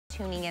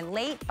tuning in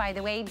late. By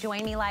the way,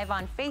 join me live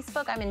on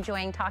Facebook. I'm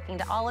enjoying talking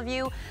to all of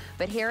you.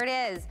 But here it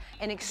is,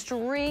 an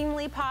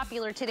extremely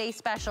popular Today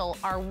Special,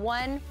 our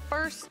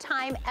first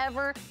time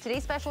ever Today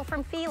Special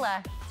from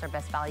Fila. It's our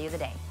best value of the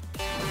day.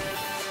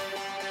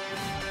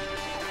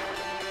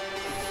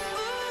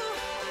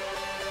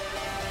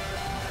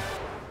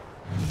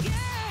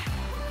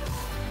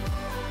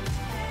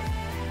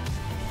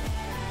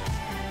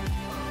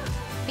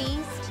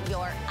 Feast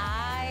your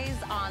eyes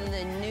on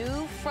the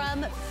new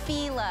from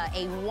Fila,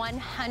 a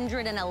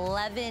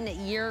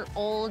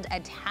 111-year-old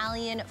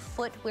Italian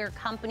footwear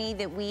company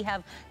that we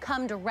have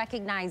come to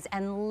recognize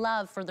and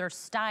love for their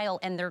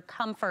style and their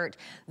comfort.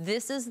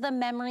 This is the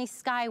Memory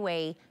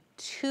Skyway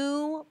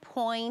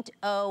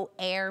 2.0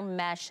 Air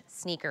Mesh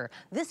sneaker.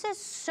 This is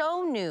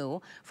so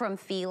new from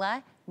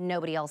Fila,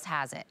 nobody else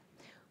has it.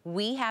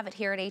 We have it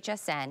here at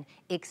HSN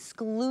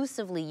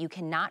exclusively. You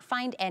cannot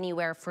find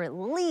anywhere for at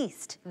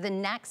least the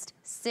next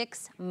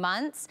 6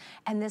 months.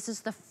 And this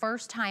is the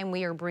first time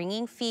we are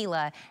bringing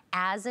Fila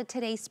as a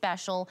Today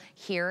Special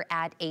here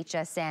at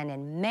HSN.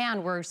 And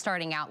man, we're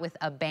starting out with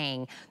a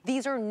bang.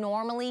 These are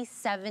normally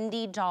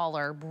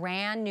 $70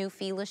 brand new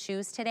Fila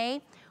shoes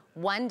today.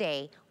 One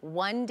day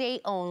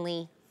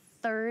only,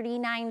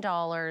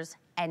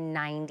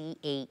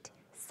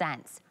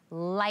 $39.98.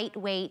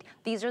 Lightweight.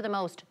 These are the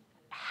most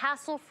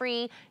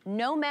hassle-free,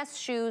 no mess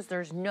shoes.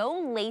 There's no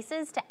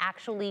laces to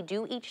actually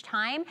do each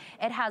time.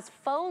 It has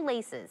faux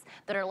laces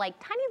that are like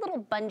tiny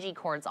little bungee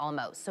cords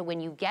almost. So when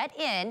you get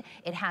in,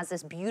 it has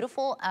this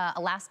beautiful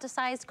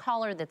elasticized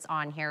collar that's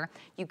on here.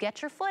 You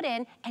get your foot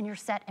in and you're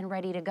set and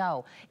ready to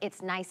go.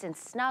 It's nice and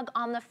snug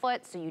on the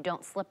foot so you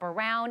don't slip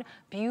around.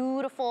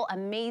 Beautiful,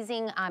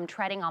 amazing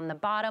treading on the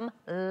bottom.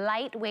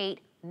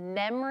 Lightweight,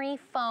 memory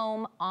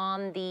foam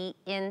on the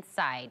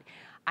inside.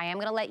 I am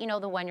gonna let you know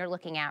the one you're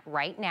looking at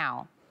right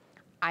now.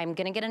 I'm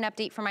gonna get an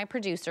update from my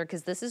producer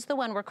because this is the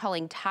one we're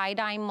calling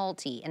tie-dye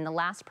multi. In the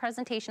last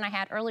presentation I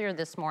had earlier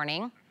this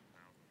morning,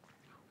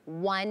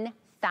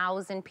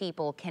 1,000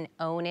 people can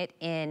own it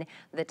in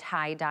the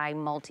tie-dye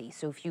multi.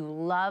 So if you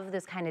love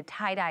this kind of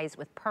tie-dyes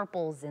with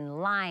purples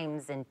and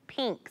limes and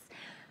pinks,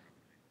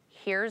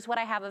 here's what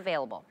I have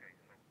available.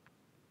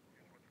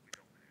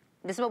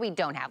 This is what we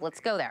don't have. Let's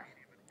go there.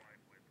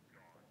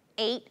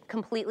 8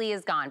 completely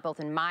is gone, both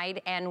in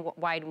wide and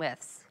wide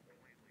widths.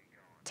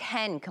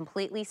 10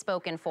 completely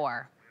spoken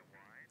for.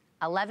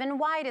 11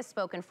 wide is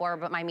spoken for,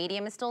 but my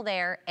medium is still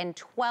there, and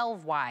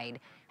 12 wide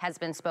has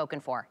been spoken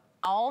for.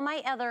 All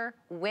my other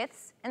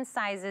widths and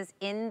sizes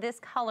in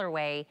this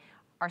colorway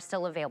are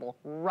still available.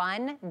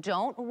 Run,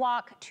 don't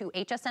walk to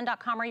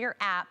hsn.com or your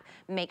app.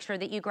 Make sure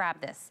that you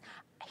grab this.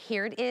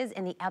 Here it is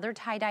in the other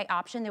tie-dye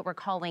option that we're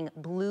calling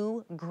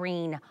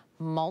blue-green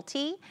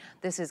multi.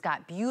 This has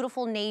got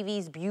beautiful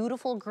navies,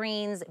 beautiful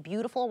greens,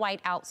 beautiful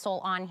white outsole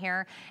on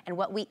here. And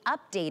what we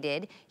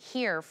updated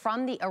here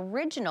from the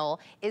original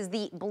is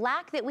the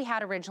black that we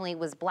had originally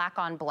was black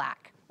on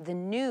black. The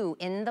new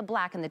in the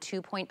black in the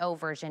 2.0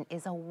 version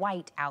is a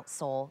white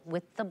outsole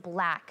with the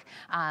black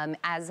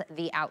as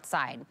the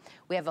outside.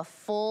 We have a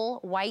full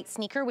white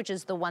sneaker, which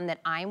is the one that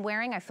I'm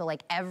wearing. I feel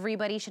like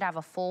everybody should have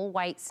a full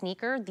white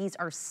sneaker. These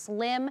are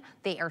slim,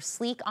 they are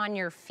sleek on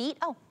your feet.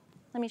 Oh,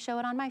 let me show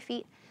it on my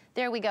feet.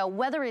 There we go.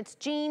 Whether it's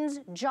jeans,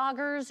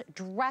 joggers,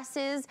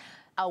 dresses,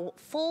 a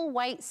full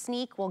white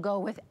sneak will go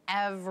with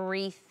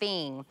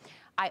everything.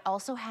 I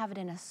also have it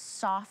in a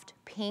soft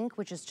pink,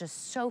 which is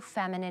just so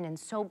feminine and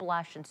so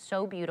blush and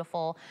so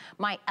beautiful.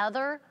 My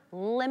other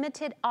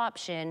limited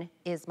option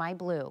is my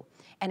blue.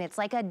 And it's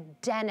like a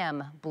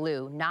denim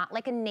blue, not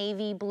like a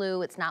navy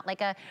blue. It's not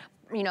like a,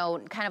 you know,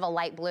 kind of a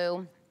light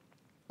blue.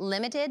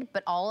 Limited,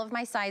 but all of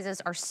my sizes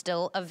are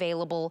still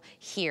available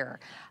here.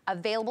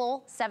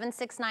 Available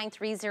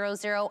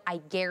 769300.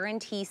 I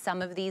guarantee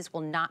some of these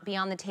will not be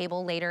on the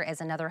table later as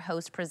another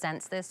host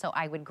presents this, so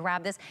I would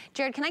grab this.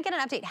 Jared, can I get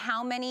an update?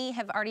 How many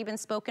have already been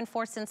spoken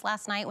for since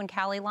last night when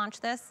Callie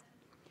launched this?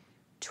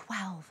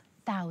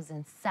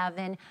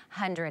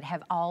 12,700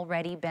 have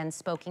already been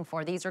spoken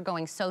for. These are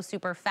going so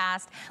super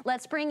fast.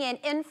 Let's bring in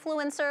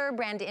influencer,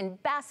 brand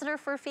ambassador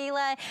for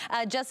Fila.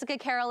 Jessica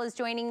Carroll is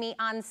joining me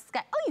on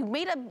Skype. Oh, you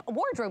made a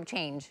wardrobe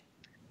change.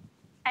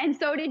 And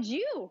so did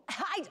you.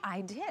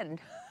 I did.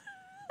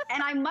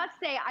 And I must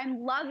say,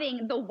 I'm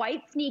loving the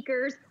white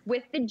sneakers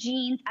with the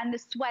jeans and the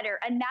sweater.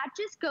 And that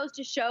just goes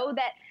to show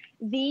that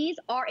these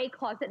are a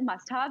closet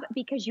must-have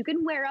because you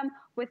can wear them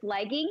with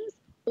leggings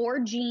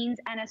or jeans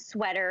and a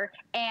sweater,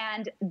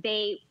 and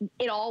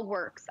it all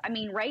works. I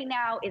mean, right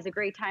now is a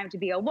great time to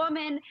be a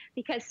woman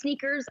because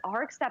sneakers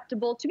are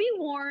acceptable to be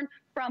worn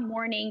from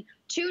morning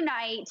to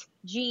night,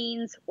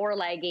 jeans or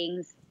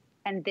leggings.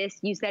 And this,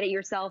 you said it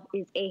yourself,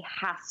 is a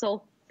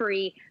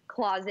hassle-free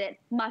closet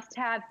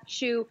must-have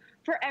shoe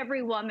for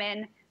every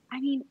woman.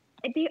 I mean,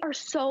 they are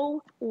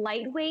so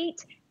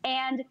lightweight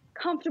and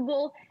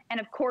comfortable. And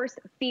of course,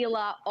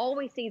 Fila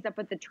always stays up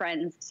with the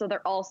trends, so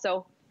they're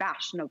also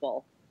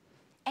fashionable.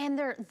 And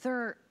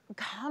they're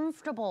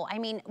comfortable. I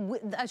mean,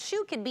 a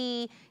shoe could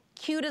be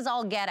cute as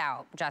all get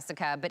out,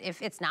 Jessica, but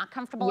if it's not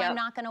comfortable, I'm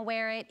not gonna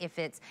wear it. If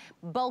it's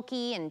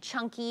bulky and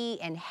chunky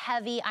and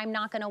heavy, I'm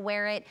not gonna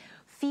wear it.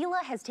 Fila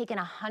has taken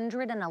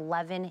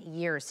 111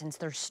 years since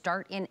their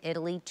start in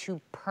Italy to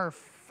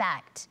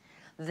perfect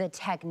the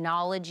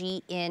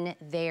technology in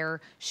their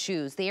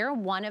shoes. They are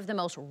one of the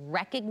most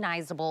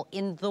recognizable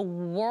in the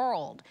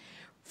world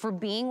for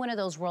being one of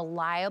those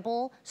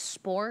reliable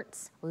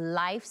sports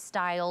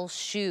lifestyle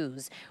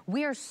shoes.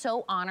 We are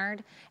so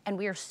honored and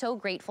we are so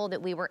grateful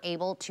that we were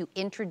able to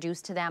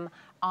introduce to them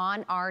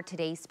on our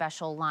today's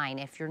special line.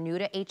 If you're new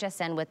to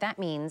HSN, what that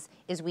means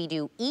is we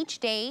do each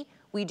day,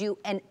 we do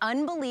an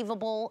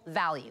unbelievable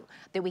value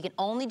that we can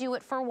only do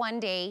it for one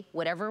day.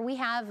 Whatever we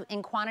have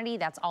in quantity,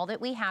 that's all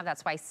that we have.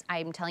 That's why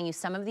I'm telling you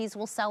some of these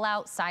will sell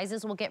out,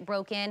 sizes will get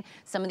broken,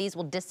 some of these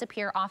will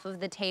disappear off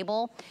of the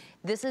table.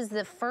 This is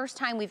the first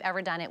time we've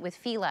ever done it with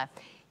Fila.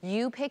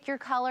 You pick your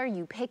color,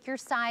 you pick your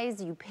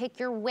size, you pick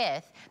your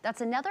width. That's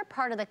another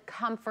part of the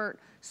comfort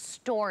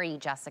story,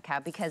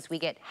 Jessica, because we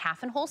get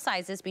half and whole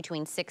sizes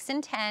between 6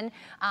 and 10,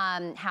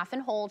 half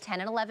and whole, 10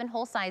 and 11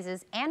 whole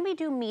sizes, and we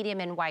do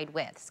medium and wide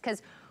widths.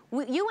 Because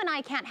you and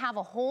I can't have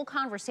a whole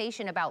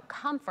conversation about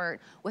comfort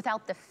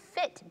without the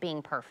fit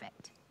being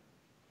perfect.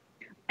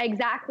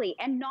 Exactly,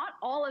 and not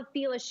all of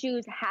Fila's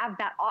shoes have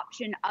that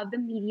option of the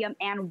medium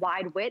and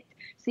wide width.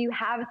 So you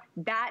have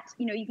that,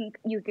 you know,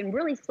 you can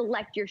really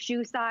select your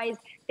shoe size.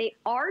 They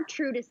are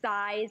true to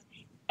size,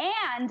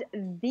 and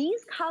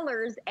these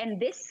colors and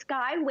this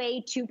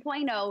Skyway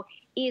 2.0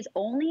 is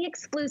only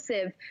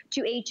exclusive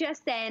to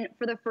HSN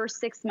for the first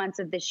 6 months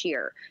of this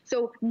year.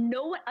 So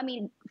no one, I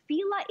mean,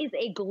 Fila is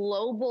a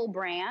global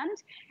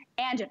brand,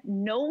 and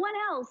no one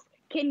else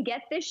can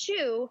get this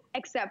shoe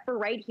except for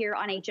right here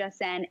on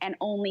HSN, and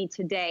only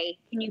today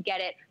can you get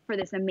it for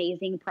this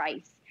amazing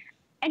price.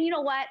 And you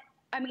know what?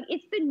 I mean,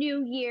 it's the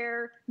new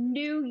year,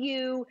 new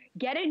you,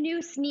 get a new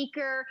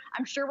sneaker.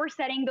 I'm sure we're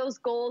setting those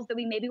goals that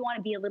we maybe want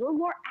to be a little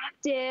more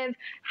active,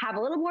 have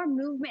a little more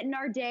movement in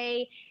our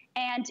day,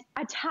 and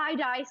a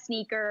tie-dye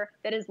sneaker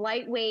that is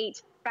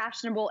lightweight,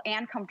 fashionable,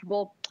 and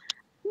comfortable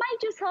might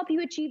just help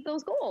you achieve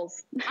those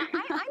goals.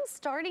 I'm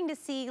starting to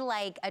see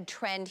like a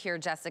trend here,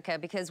 Jessica,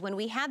 because when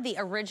we had the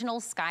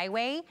original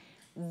Skyway,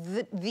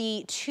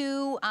 the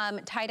two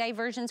tie-dye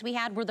versions we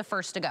had were the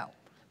first to go.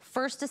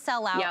 First to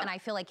sell out, and I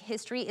feel like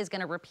history is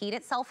gonna repeat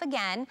itself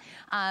again.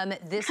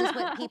 This is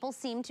what people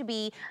seem to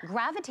be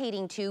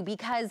gravitating to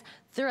because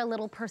they're a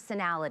little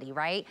personality,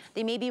 right?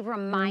 They maybe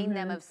remind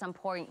them of some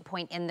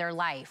point in their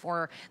life,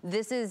 or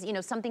this is, you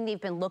know, something they've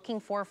been looking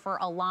for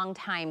a long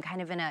time,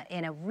 kind of in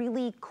a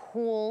really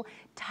cool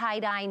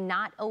tie-dye,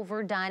 not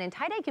overdone. And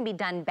tie-dye can be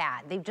done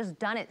bad. They've just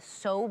done it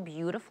so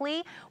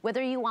beautifully.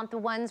 Whether you want the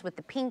ones with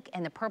the pink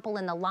and the purple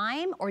and the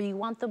lime, or you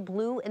want the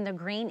blue and the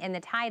green and the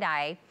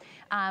tie-dye,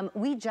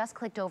 we just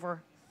clicked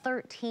over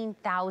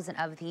 13,000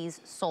 of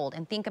these sold.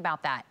 And think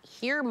about that.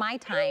 Here, my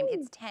time,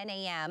 it's 10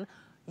 a.m.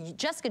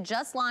 Jessica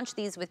just launched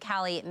these with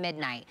Callie at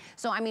midnight.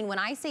 So, I mean, when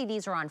I say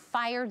these are on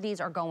fire,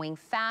 these are going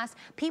fast.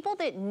 People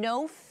that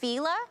know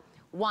Fila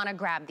want to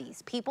grab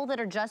these. People that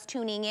are just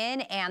tuning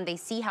in and they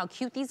see how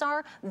cute these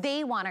are,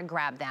 they want to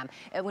grab them.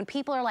 And when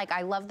people are like,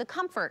 I love the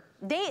comfort,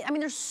 I mean,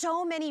 there's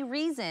so many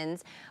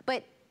reasons,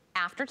 but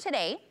after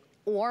today,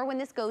 or when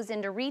this goes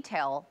into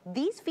retail,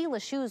 these Fila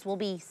shoes will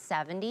be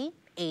 $70,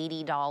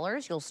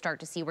 $80. You'll start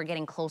to see we're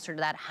getting closer to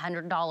that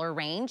 $100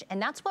 range,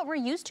 and that's what we're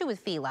used to with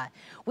Fila.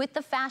 With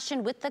the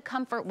fashion, with the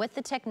comfort, with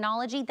the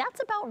technology,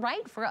 that's about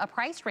right for a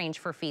price range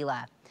for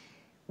Fila.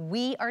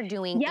 We are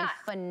doing a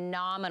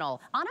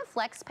phenomenal. On a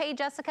flex pay,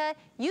 Jessica,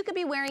 you could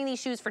be wearing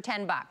these shoes for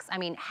 10 bucks. I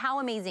mean,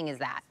 how amazing is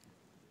that?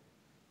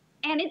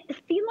 And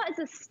Fila is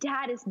a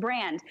status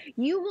brand.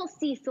 You will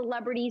see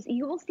celebrities,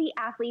 you will see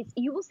athletes,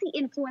 you will see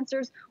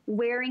influencers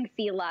wearing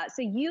Fila.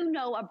 So you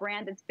know a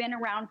brand that's been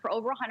around for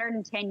over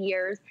 110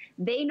 years.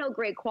 They know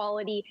great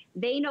quality,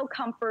 they know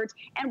comfort,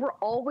 and we're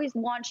always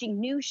launching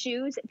new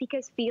shoes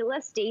because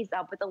Fila stays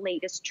up with the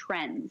latest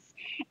trends.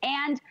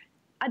 And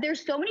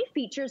there's so many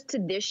features to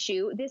this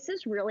shoe. This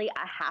is really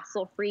a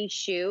hassle-free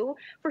shoe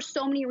for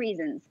so many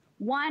reasons.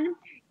 One,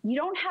 you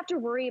don't have to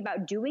worry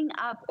about doing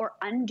up or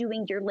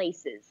undoing your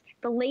laces.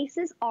 The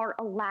laces are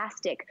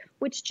elastic,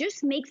 which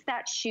just makes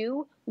that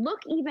shoe look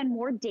even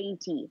more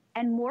dainty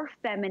and more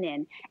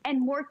feminine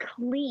and more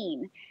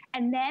clean.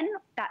 And then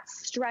that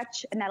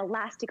stretch and that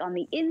elastic on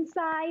the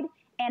inside,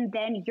 and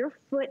then your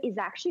foot is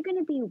actually going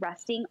to be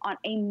resting on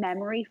a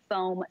memory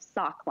foam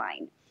sock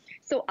line.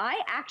 So I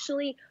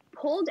actually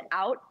pulled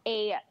out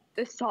the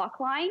sock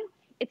line.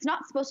 It's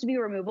not supposed to be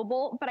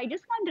removable, but I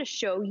just wanted to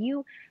show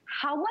you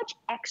how much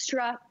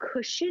extra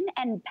cushion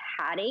and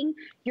padding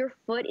your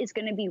foot is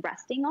going to be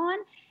resting on.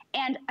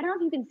 And I don't know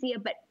if you can see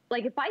it, but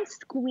like if I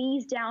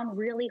squeeze down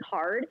really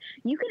hard,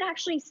 you can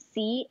actually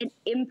see an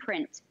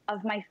imprint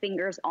of my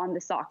fingers on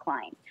the sock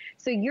line.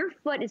 So your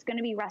foot is going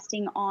to be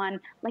resting on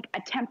like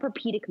a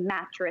Tempur-Pedic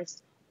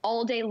mattress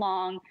all day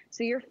long.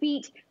 So your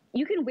feet,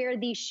 you can wear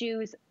these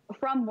shoes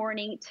from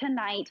morning to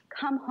night,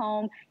 come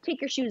home, take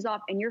your shoes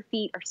off, and your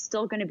feet are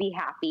still going to be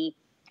happy.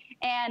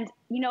 And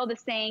you know the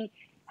saying,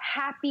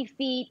 happy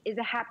feet is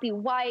a happy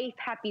wife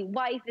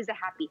is a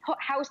happy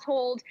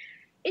household.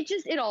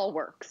 It all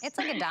works. It's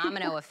like a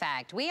domino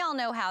effect. We all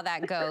know how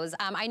that goes.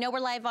 I know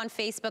we're live on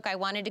Facebook. I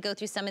wanted to go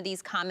through some of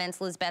these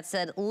comments. Lizbeth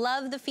said,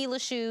 love the Fila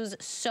shoes,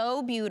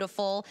 so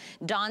beautiful.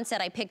 Dawn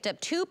said, I picked up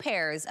 2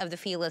 pairs of the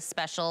Fila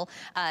special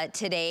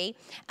today.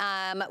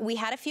 We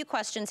had a few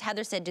questions.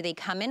 Heather said, do they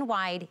come in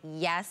wide?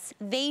 Yes,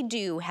 they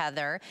do,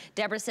 Heather.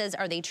 Deborah says,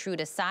 are they true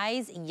to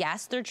size?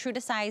 Yes, they're true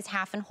to size,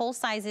 half and whole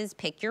sizes.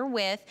 Pick your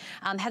width.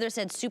 Heather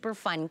said, super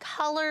fun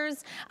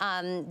colors.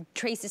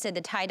 Tracy said,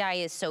 the tie-dye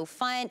is so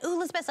fun.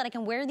 Ooh, Elizabeth said, I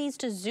can wear these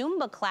to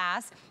Zumba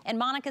class. And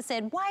Monica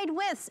said, wide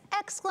widths,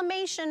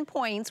 exclamation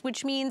points,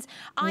 which means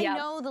I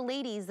know the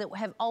ladies that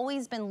have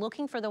always been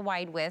looking for the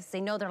wide widths.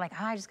 They know they're like,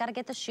 I just got to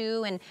get the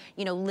shoe and,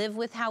 you know, live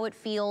with how it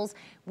feels.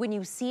 When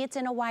you see it's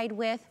in a wide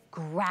width,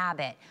 grab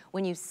it.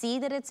 When you see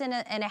that it's in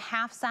a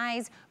half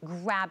size,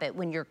 grab it.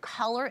 When your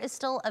color is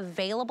still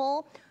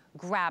available,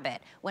 grab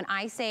it. When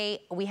I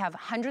say we have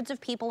hundreds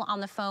of people on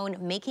the phone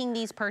making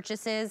these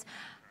purchases,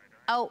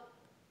 oh,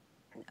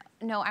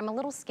 no, I'm a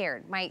little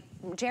scared.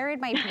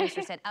 Jared, my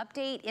producer, said,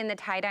 update in the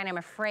tie-dye, and I'm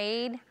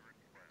afraid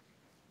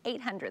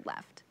 800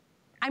 left.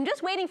 I'm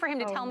just waiting for him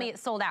to tell me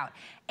it's sold out.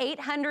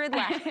 800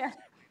 left.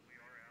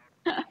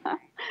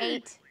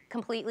 8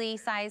 completely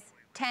size,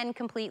 10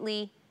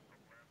 completely,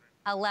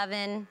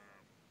 11.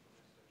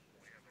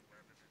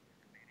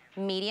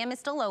 Medium is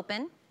still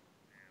open,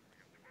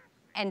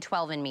 and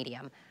 12 in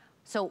medium.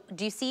 So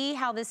do you see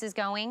how this is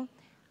going?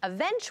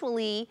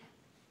 Eventually,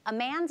 a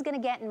man's gonna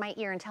get in my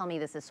ear and tell me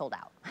this is sold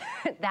out.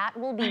 That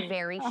will be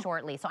very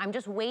shortly. So I'm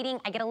just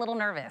waiting. I get a little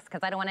nervous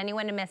because I don't want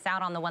anyone to miss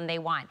out on the one they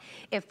want.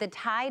 If the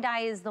tie-dye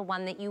is the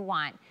one that you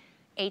want,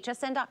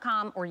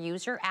 hsn.com or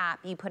use your app,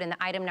 you put in the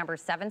item number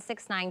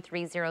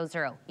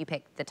 769300. You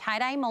pick the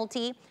tie-dye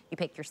multi, you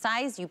pick your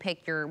size, you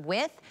pick your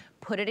width,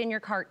 put it in your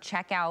cart,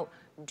 check out.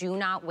 Do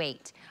not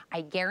wait.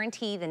 I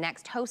guarantee the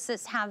next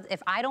hostess has,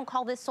 if I don't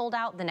call this sold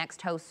out, the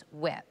next host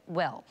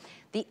will.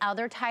 The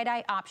other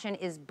tie-dye option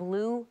is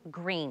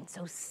blue-green.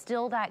 So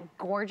still that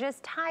gorgeous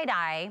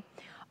tie-dye.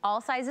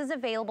 All sizes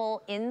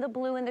available in the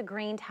blue and the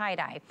green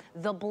tie-dye.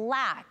 The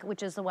black,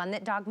 which is the one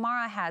that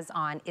Dagmara has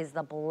on, is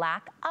the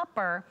black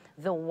upper,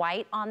 the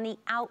white on the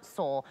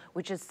outsole,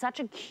 which is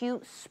such a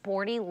cute,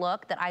 sporty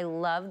look that I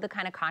love the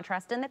kind of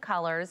contrast in the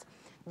colors.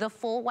 The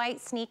full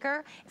white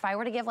sneaker, if I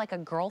were to give like a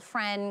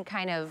girlfriend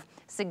kind of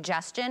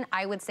suggestion,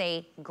 I would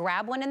say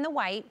grab one in the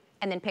white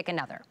and then pick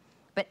another.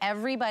 But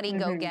everybody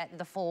go get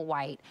the full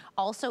white.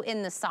 Also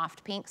in the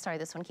soft pink, sorry,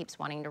 this one keeps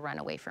wanting to run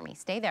away from me.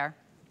 Stay there.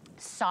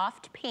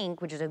 Soft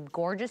pink, which is a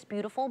gorgeous,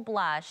 beautiful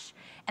blush.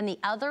 And the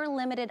other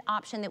limited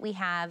option that we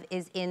have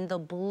is in the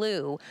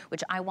blue,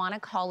 which I wanna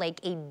call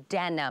like a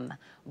denim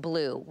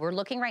blue. We're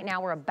looking right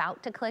now, we're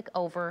about to click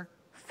over,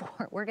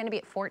 we're gonna be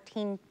at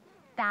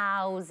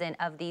 14,000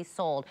 of these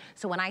sold.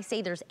 So when I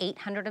say there's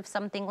 800 of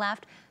something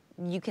left,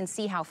 you can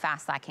see how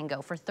fast that can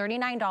go. For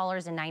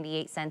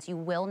 $39.98, you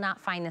will not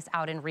find this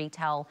out in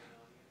retail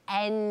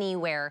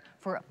anywhere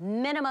for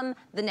minimum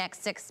the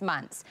next 6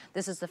 months.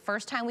 This is the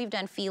first time we've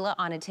done Fila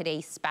on a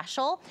Today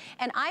Special.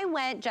 And I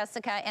went,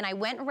 Jessica, and I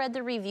went and read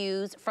the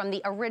reviews from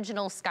the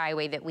original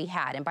Skyway that we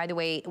had. And by the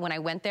way, when I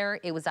went there,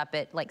 it was up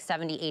at like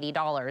 $70,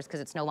 $80 because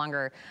it's no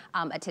longer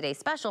a Today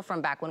Special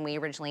from back when we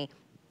originally,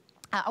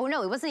 oh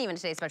no, it wasn't even a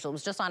Today Special. It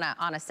was just on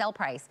a sale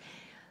price.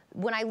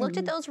 When I looked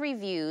at those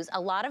reviews,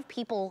 a lot of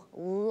people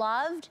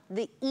loved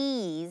the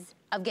ease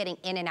of getting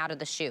in and out of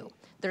the shoe.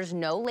 There's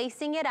no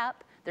lacing it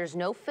up. There's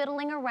no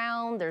fiddling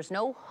around, there's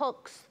no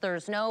hooks,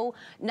 there's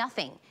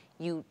nothing.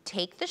 You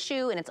take the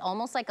shoe and it's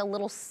almost like a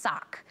little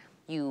sock.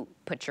 You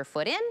put your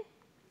foot in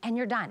and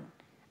you're done.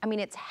 I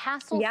mean, it's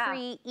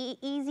hassle-free,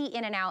 easy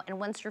in and out, and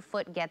once your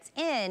foot gets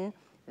in,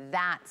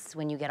 that's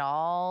when you get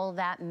all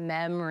that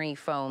memory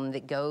foam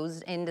that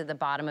goes into the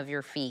bottom of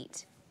your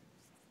feet.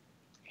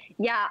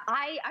 Yeah,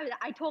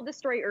 I told this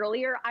story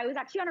earlier. I was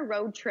actually on a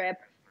road trip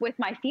with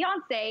my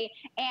fiance,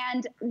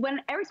 and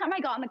every time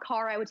I got in the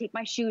car, I would take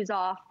my shoes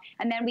off,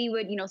 and then we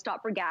would, you know,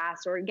 stop for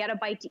gas or get a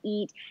bite to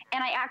eat.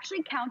 And I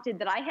actually counted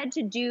that I had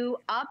to do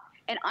up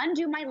and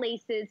undo my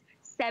laces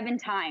 7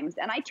 times.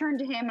 And I turned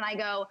to him and I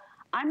go,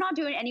 I'm not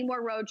doing any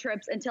more road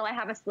trips until I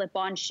have a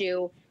slip-on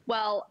shoe.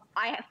 Well,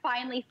 I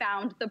finally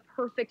found the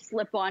perfect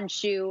slip-on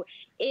shoe.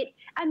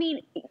 I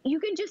mean,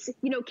 you can just,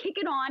 you know, kick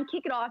it on,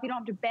 kick it off. You don't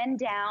have to bend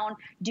down,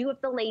 do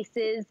up the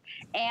laces,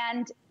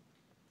 and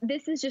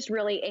this is just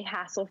really a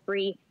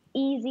hassle-free,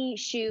 easy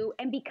shoe.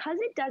 And because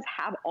it does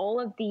have all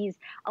of these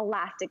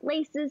elastic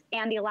laces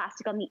and the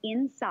elastic on the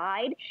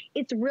inside,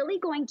 it's really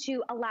going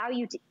to allow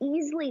you to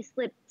easily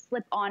slip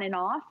on and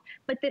off.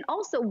 But then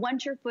also,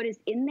 once your foot is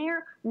in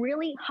there,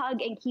 really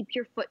hug and keep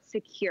your foot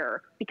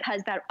secure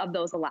because of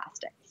those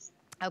elastics.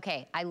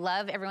 Okay, I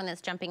love everyone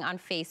that's jumping on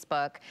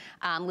Facebook.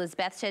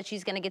 Lizbeth said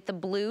she's gonna get the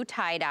blue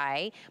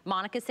tie-dye.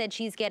 Monica said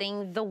she's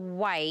getting the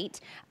white.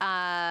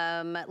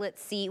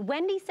 Let's see,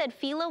 Wendy said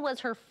Fila was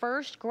her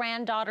first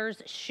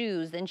granddaughter's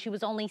shoes and she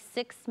was only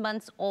 6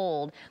 months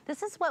old.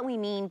 This is what we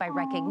mean by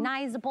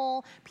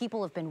recognizable.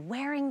 People have been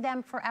wearing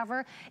them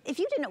forever. If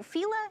you didn't know,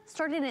 Fila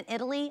started in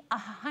Italy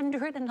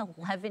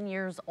 111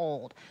 years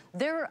old.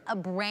 They're a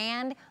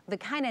brand that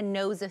kind of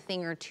knows a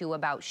thing or two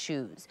about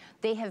shoes.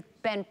 They have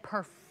been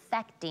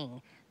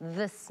perfecting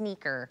the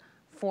sneaker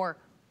for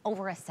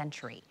over a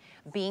century.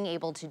 Being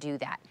able to do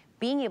that,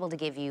 being able to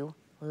give you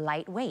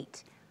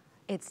lightweight.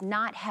 It's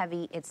not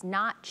heavy, it's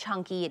not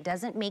chunky, it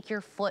doesn't make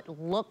your foot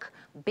look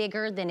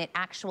bigger than it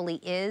actually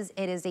is.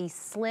 It is a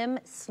slim,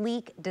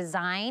 sleek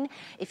design.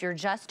 If you're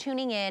just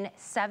tuning in,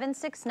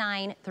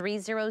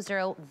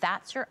 769-300,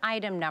 that's your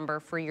item number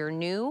for your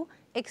new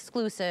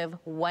exclusive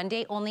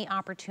one-day only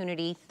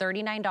opportunity,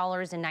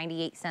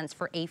 $39.98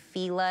 for a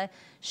Fila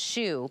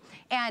shoe.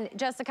 And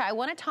Jessica, I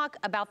want to talk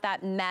about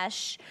that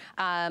mesh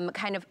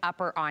kind of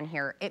upper on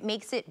here. It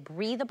makes it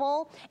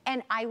breathable,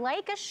 and I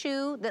like a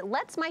shoe that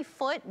lets my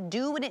foot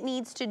do what it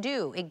needs to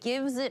do. It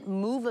gives it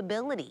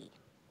movability.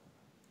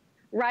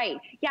 Right.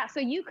 Yeah. So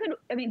you could,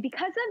 I mean,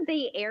 because of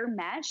the air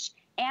mesh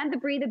and the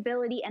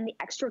breathability and the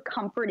extra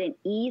comfort and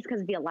ease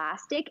because of the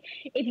elastic,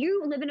 if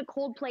you live in a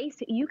cold place,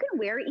 you can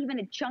wear even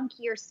a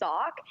chunkier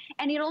sock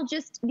and it'll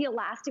just, the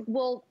elastic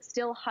will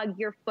still hug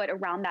your foot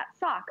around that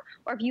sock.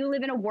 Or if you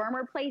live in a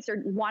warmer place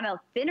or want a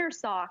thinner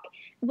sock,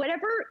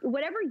 whatever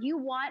you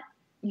want,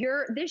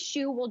 this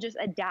shoe will just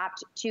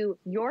adapt to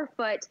your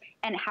foot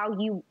and how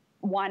you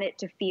want it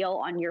to feel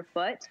on your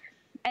foot.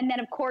 And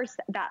then, of course,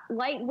 that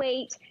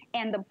lightweight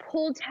and the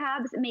pull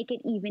tabs make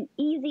it even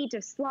easy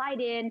to slide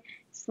in,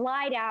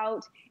 slide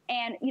out.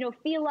 And, you know,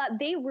 Fila,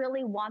 they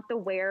really want the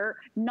wearer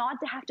not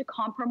to have to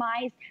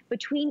compromise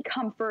between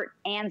comfort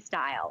and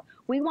style.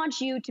 We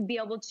want you to be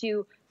able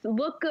to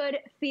look good,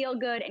 feel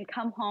good, and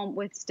come home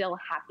with still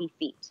happy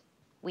feet.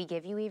 We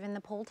give you even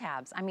the pull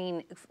tabs. I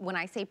mean, when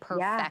I say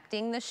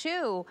perfecting the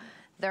shoe,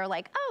 they're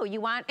like, oh,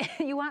 you want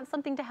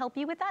something to help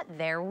you with that?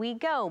 There we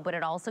go. But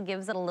it also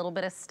gives it a little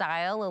bit of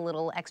style, a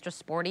little extra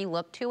sporty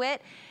look to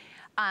it.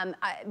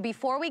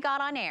 Before we got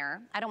on air,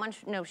 I don't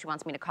know if she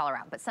wants me to call her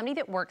out, but somebody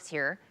that works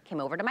here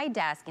came over to my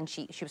desk and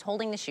she was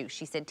holding the shoe.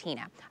 She said,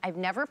 Tina, I've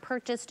never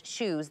purchased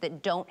shoes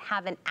that don't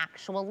have an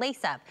actual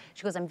lace up.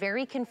 She goes, I'm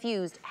very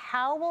confused.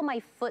 How will my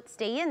foot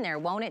stay in there?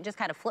 Won't it just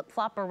kind of flip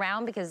flop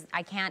around because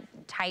I can't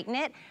tighten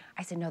it?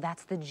 I said, no,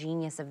 that's the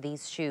genius of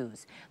these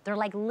shoes. They're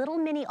like little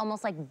mini,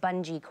 almost like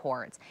bungee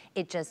cords.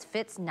 It just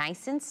fits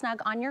nice and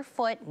snug on your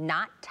foot,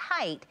 not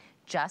tight,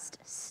 just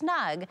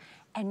snug.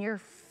 And your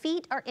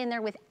feet are in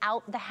there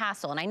without the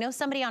hassle. And I know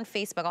somebody on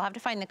Facebook, I'll have to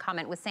find the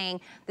comment, was saying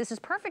this is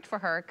perfect for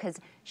her because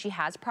she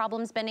has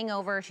problems bending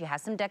over, she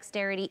has some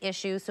dexterity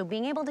issues, so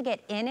being able to get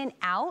in and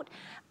out,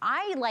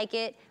 I like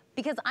it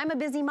because I'm a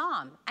busy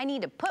mom. I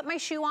need to put my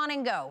shoe on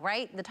and go,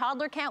 right? The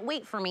toddler can't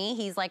wait for me.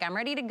 He's like, I'm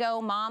ready to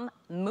go, Mom,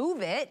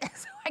 move it.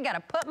 So I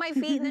gotta put my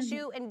feet in the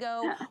shoe and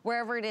go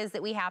wherever it is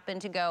that we happen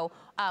to go.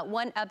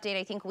 One update,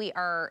 I think we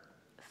are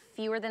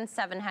fewer than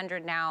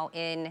 700 now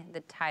in the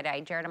tie-dye.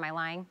 Jared, am I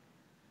lying?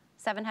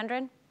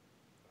 700?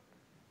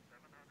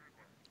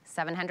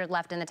 700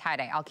 left in the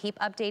tie-dye. I'll keep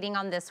updating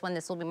on this one.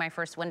 This will be my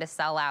first one to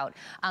sell out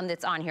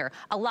that's on here.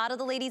 A lot of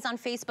the ladies on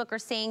Facebook are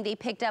saying they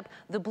picked up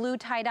the blue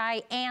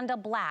tie-dye and a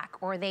black,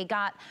 or they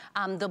got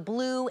the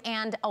blue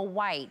and a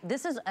white.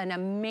 This is an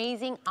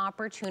amazing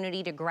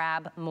opportunity to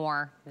grab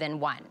more than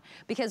one.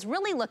 Because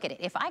really look at it.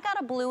 If I got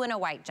a blue and a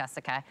white,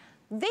 Jessica,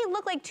 they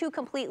look like two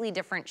completely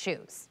different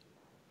shoes.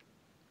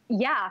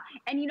 Yeah,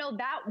 and you know,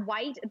 the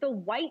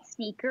white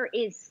sneaker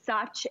is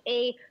such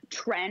a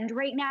trend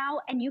right now,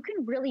 and you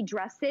can really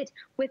dress it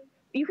with,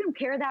 you can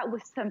pair that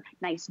with some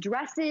nice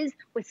dresses,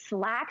 with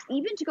slacks,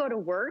 even to go to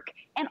work,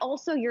 and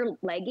also your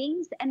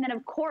leggings. And then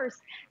of course,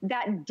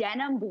 that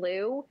denim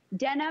blue,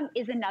 denim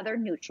is another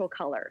neutral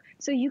color.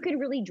 So you can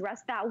really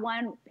dress that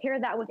one, pair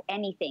that with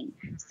anything.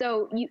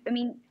 So I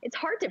mean, it's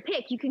hard to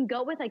pick. You can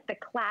go with like the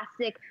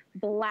classic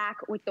black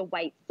with the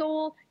white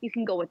sole. You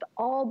can go with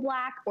all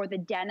black or the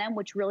denim,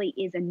 which really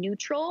is a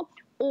neutral,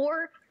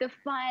 or the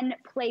fun,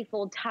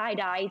 playful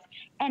tie-dyes.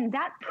 And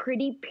that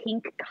pretty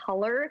pink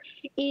color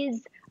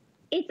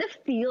it's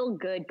a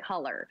feel-good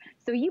color.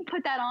 So you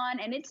put that on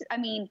and it's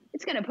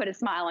gonna put a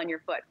smile on your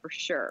foot for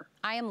sure.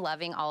 I am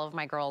loving all of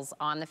my girls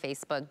on the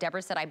Facebook.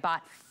 Deborah said I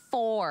bought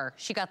 4.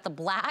 She got the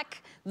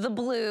black, the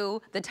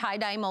blue, the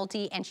tie-dye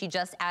multi, and she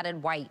just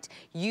added white.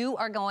 You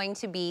are going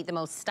to be the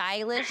most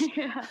stylish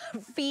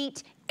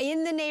feet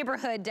in the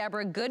neighborhood,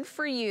 Deborah. Good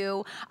for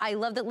you. I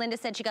love that Linda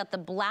said she got the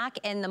black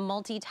and the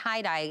multi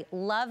tie-dye.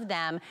 Love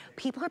them.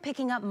 People are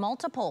picking up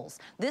multiples.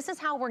 This is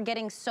how we're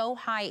getting so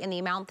high in the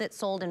amount that's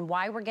sold and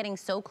why we're getting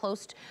so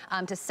close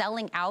to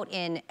selling out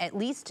in at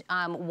least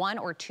 1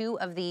 or 2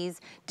 of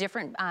these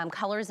different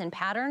colors and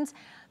patterns.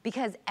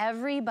 Because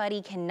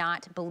everybody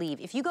cannot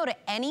believe. If you go to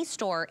any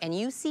store and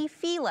you see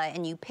Fila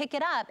and you pick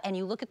it up and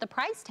you look at the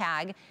price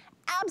tag,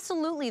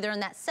 Absolutely, they're in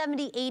that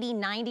 $70, $80,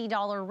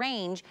 $90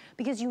 range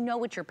because you know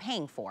what you're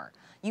paying for.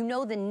 You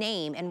know the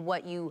name and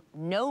what you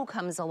know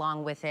comes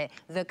along with it,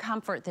 the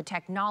comfort, the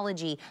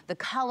technology, the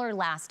color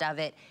last of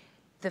it.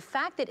 The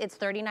fact that it's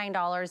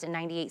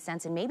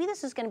 $39.98, and maybe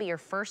this is gonna be your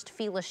first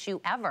Fila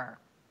shoe ever,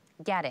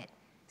 get it.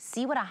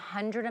 See what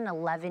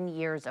 111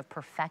 years of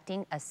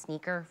perfecting a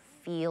sneaker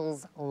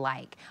feels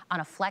like. On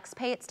a flex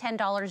pay, it's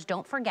 $10,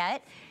 don't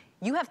forget.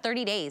 You have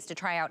 30 days to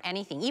try out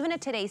anything, even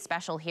at today's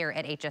special here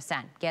at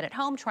HSN. Get it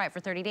home, try it for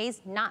 30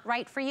 days, not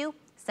right for you,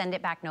 send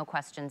it back, no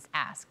questions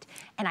asked.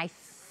 And I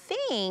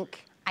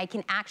think I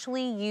can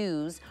actually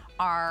use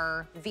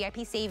our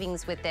VIP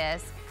savings with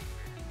this.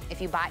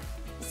 If you buy,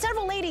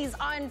 several ladies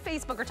on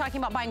Facebook are talking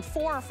about buying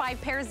 4 or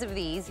 5 pairs of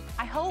these.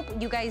 I hope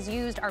you guys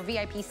used our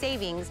VIP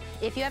savings.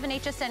 If you have an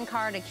HSN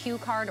card, a Q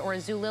card, or a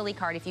Zulily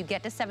card, if you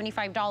get to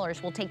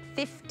 $75, we'll take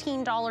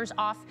 $15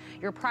 off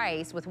your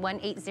price with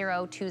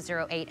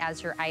 180208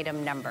 as your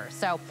item number.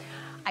 So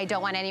I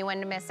don't want anyone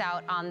to miss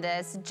out on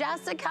this.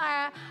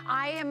 Jessica,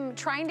 I am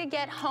trying to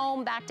get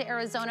home back to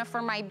Arizona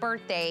for my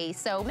birthday,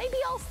 so maybe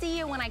I'll see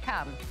you when I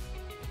come.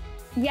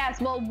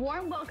 Yes, well,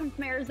 warm welcome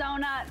from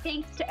Arizona.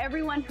 Thanks to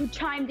everyone who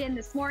chimed in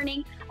this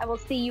morning. I will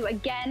see you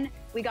again.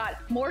 We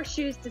got more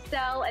shoes to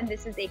sell, and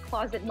this is a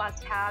closet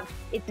must-have.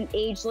 It's an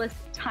ageless,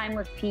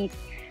 timeless piece.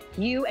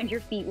 You and your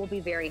feet will be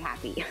very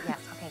happy. Yes,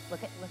 okay,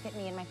 look at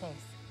me in my face.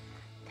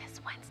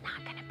 This one's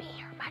not gonna be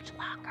here much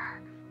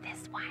longer.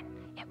 This one,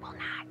 it will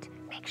not.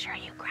 Make sure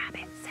you grab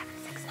it,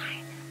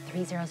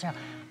 769-300.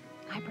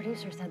 My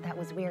producer said that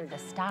was weird to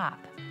stop.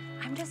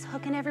 I'm just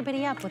hooking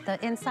everybody up with the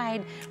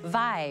inside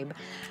vibe.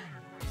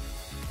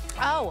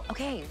 Oh,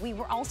 okay, we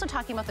were also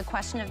talking about the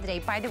question of the day.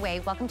 By the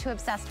way, welcome to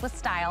Obsessed with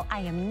Style. I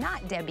am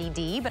not Debbie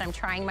D, but I'm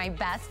trying my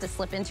best to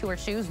slip into her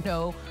shoes.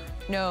 No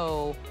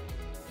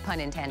pun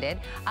intended.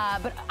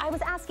 But I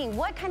was asking,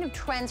 what kind of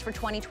trends for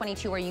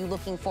 2022 are you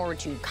looking forward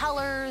to?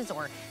 Colors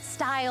or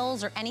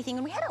styles or anything?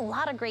 And we had a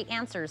lot of great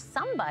answers.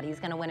 Somebody's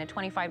gonna win a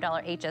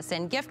 $25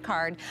 HSN gift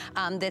card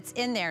that's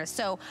in there.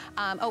 So,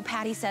 oh,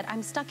 Patty said,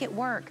 I'm stuck at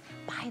work.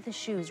 Buy the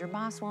shoes, your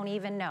boss won't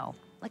even know.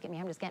 Look at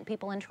me, I'm just getting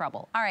people in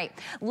trouble. All right,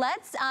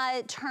 let's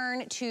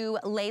turn to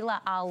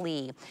Layla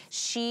Ali.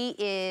 She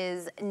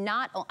is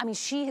not, I mean,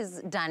 she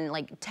has done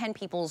like 10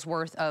 people's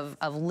worth of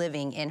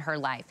living in her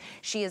life.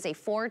 She is a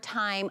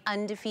 4-time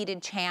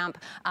undefeated champ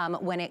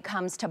when it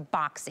comes to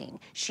boxing.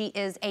 She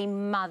is a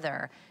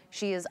mother.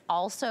 She is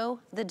also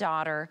the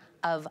daughter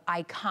of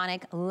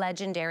iconic,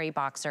 legendary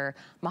boxer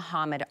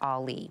Muhammad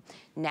Ali.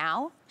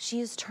 Now, she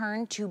has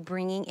turned to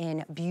bringing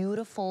in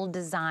beautiful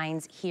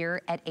designs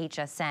here at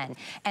HSN.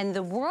 And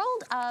the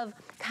world of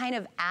kind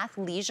of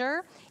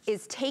athleisure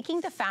is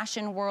taking the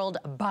fashion world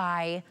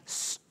by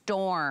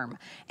storm.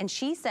 And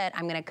she said,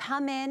 I'm gonna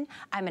come in,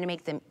 I'm gonna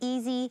make them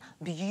easy,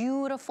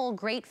 beautiful,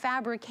 great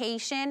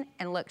fabrication.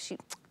 And look, you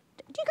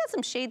got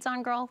some shades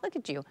on, girl? Look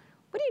at you.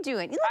 What are you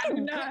doing? How you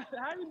doing?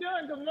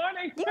 Good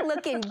morning. You're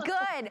looking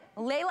good.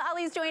 Layla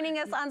Ali's joining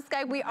us on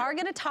Skype. We are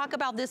gonna talk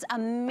about this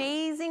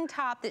amazing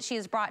top that she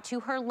has brought to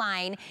her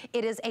line.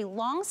 It is a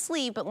long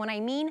sleeve, but when I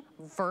mean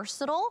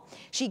versatile,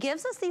 she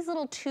gives us these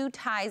little 2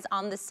 ties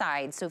on the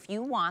side. So if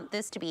you want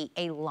this to be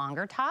a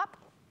longer top,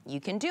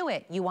 you can do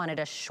it. You wanted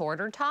a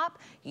shorter top,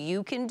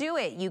 you can do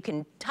it. You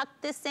can tuck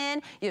this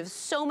in. You have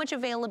so much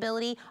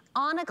availability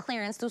on a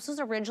clearance. This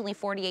was originally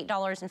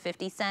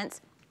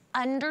 $48.50.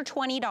 Under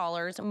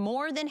 $20,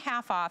 more than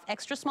half off,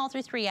 extra small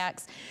through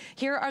 3X.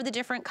 Here are the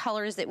different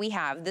colors that we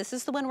have. This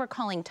is the one we're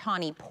calling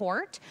Tawny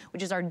Port,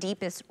 which is our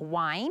deepest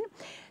wine.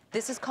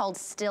 This is called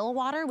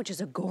Stillwater, which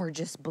is a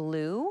gorgeous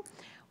blue.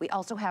 We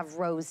also have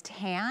Rose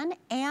Tan,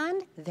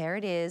 and there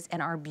it is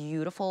in our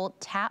beautiful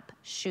Tap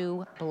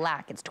Shoe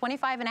Black. It's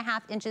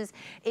 25.5 inches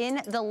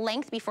in the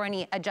length before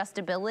any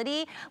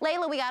adjustability.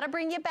 Layla, we gotta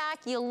bring you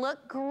back. You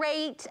look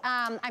great.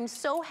 I'm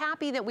so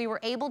happy that we were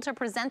able to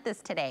present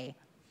this today.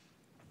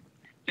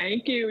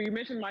 Thank you. You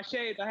mentioned my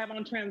shades. I have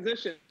on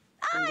transition,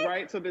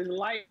 right? So the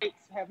lights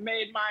have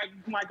made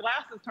my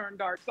glasses turn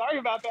dark. Sorry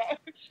about that.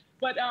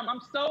 But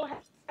I'm so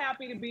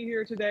happy to be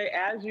here today,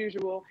 as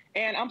usual.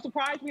 And I'm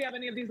surprised we have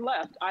any of these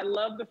left. I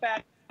love the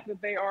fact that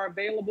they are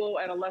available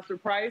at a lesser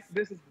price.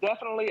 This is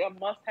definitely a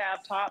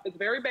must-have top. It's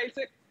very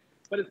basic,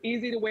 but it's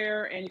easy to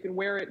wear, and you can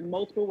wear it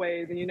multiple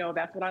ways. And you know,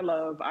 that's what I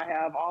love. I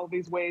have all of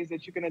these ways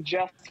that you can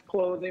adjust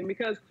clothing,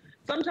 because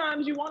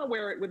sometimes you want to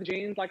wear it with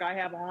jeans like I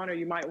have on, or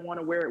you might want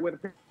to wear it with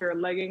a pair of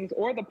leggings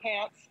or the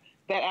pants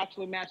that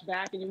actually match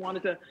back, and you want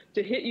it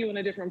to hit you in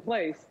a different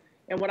place.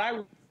 And what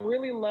I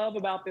really love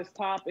about this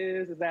top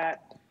is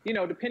that, you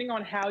know, depending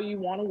on how you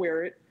want to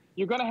wear it,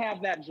 you're going to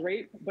have that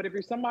drape. But if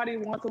you're somebody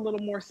who wants a little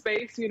more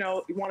space, you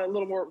know, you want a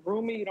little more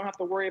roomy, you don't have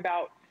to worry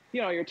about,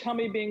 you know, your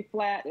tummy being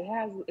flat.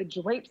 It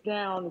drapes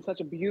down in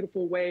such a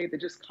beautiful way that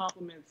just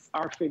complements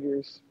our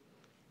figures.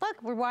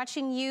 Look, we're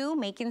watching you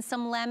making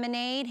some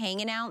lemonade,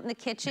 hanging out in the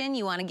kitchen.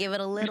 You want to give it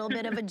a little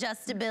bit of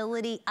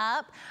adjustability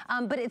up,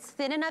 but it's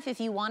thin enough. If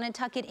you want to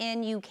tuck it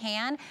in, you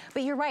can.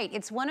 But you're right,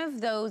 it's one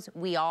of those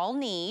we all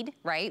need,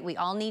 right? We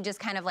all need just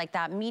kind of like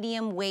that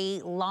medium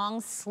weight,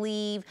 long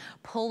sleeve,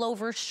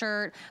 pullover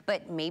shirt,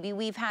 but maybe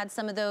we've had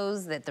some of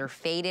those that they're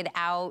faded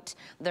out,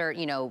 they're,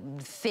 you know,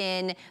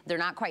 thin, they're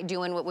not quite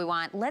doing what we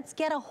want. Let's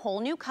get a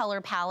whole new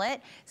color palette,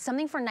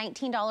 something for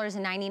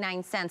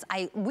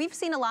 $19.99. We've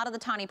seen a lot of the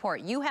tawny port.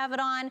 You have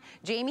it on,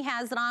 Jamie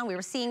has it on, we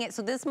were seeing it,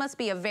 so this must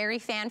be a very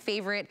fan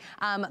favorite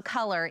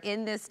color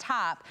in this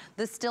top.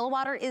 The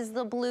Stillwater is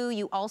the blue.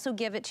 You also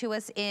give it to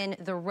us in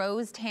the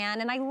rose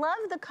tan, and I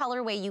love the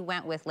colorway you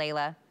went with,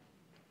 Layla.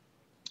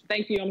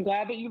 Thank you. I'm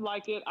glad that you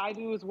like it. I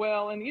do as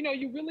well. And, you know,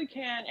 you really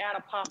can add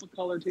a pop of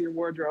color to your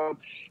wardrobe.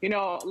 You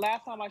know,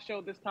 last time I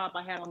showed this top,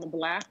 I had on the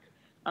black.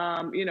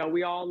 You know,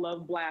 we all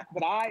love black,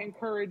 but I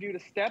encourage you to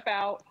step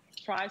out,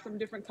 try some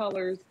different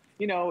colors.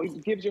 You know,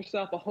 it gives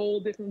yourself a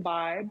whole different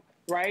vibe,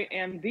 right?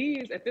 And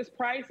these, at this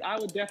price, I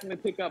would definitely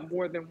pick up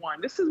more than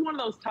one. This is one of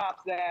those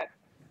tops that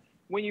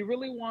when you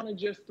really want to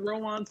just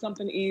throw on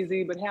something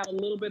easy, but have a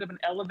little bit of an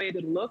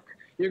elevated look,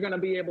 you're going to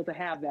be able to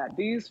have that.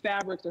 These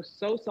fabrics are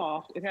so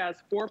soft. It has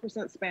 4%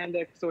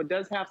 spandex, so it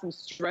does have some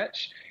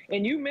stretch.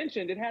 And you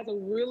mentioned it has a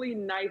really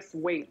nice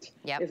weight.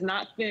 Yep. It's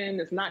not thin,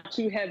 it's not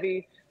too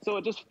heavy. So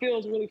it just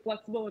feels really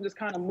flexible and just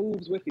kind of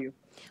moves with you.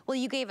 Well,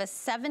 you gave us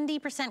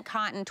 70%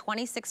 cotton,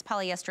 26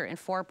 polyester, and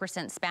 4%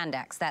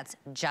 spandex. That's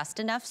just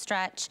enough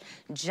stretch,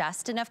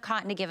 just enough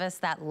cotton to give us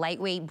that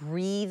lightweight,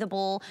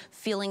 breathable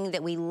feeling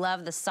that we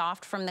love, the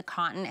soft from the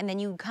cotton. And then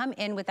you come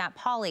in with that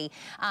poly.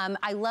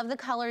 I love the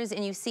colors,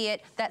 and you see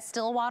it. That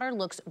Stillwater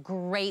looks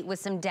great with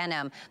some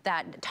denim.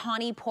 That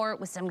tawny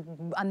port with some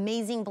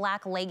amazing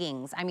black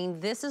leggings. I mean,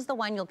 this is the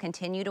one you'll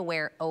continue to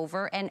wear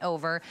over and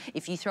over.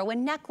 If you throw a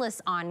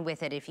necklace on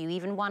with it, if you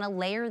even want to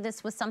layer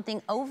this with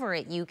something over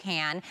it, you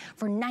can.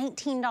 For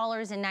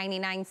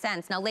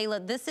 $19.99. Now,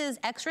 Layla, this is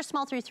extra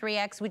small through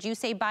 3X. Would you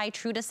say buy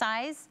true to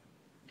size?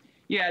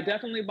 Yeah,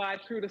 definitely buy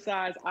true to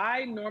size.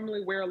 I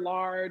normally wear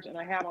large, and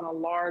I have on a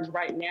large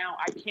right now.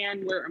 I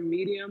can wear a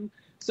medium.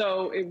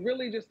 So it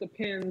really just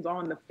depends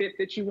on the fit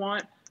that you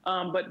want.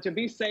 But to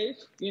be safe,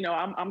 you know,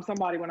 I'm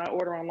somebody, when I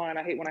order online,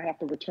 I hate when I have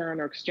to return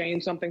or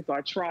exchange something. So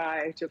I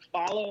try to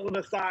follow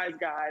the size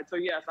guide. So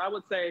yes, I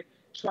would say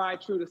try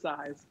true to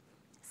size.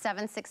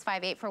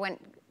 7658 for when.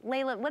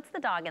 Layla, what's the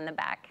dog in the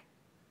back?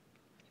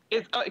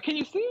 It's, can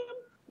you see him?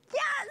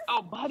 Yes!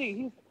 Oh,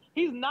 buddy,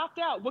 he's knocked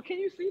out. Well, can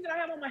you see that I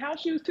have on my house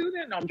shoes too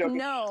then? No, I'm joking.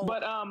 No.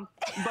 But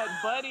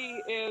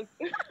Buddy is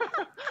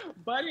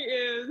Buddy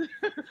is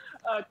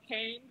a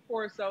cane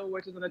corso,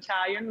 which is an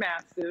Italian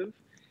Mastiff,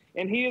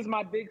 and he is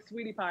my big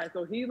sweetie pie.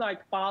 So he like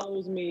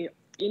follows me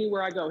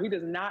anywhere I go. He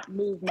does not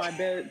move my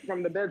bed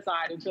from the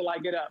bedside until I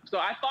get up. So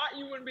I thought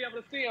you wouldn't be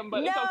able to see him,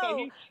 but no. It's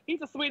okay.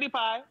 He's a sweetie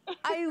pie.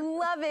 I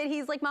love it.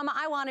 He's like, Mama,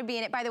 I want to be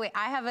in it. By the way,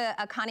 I have a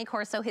Connie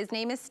Corso. His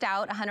name is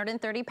Stout,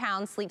 130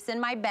 pounds, sleeps in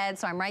my bed,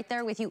 so I'm right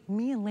there with you.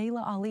 Me and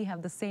Layla Ali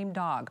have the same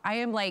dog. I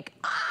am like,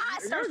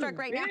 starstruck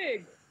right now.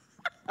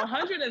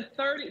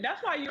 130.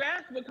 That's why you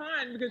asked what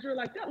kind, because you're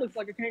like, that looks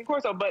like a cane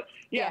corso. But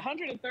yeah,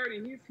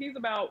 130. He's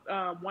about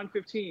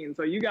 115.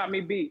 So you got me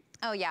beat.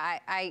 Oh yeah,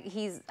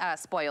 he's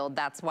spoiled.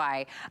 That's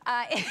why.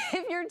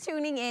 If you're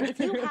tuning in, if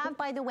you have,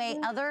 by the way,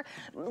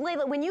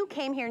 Layla, when you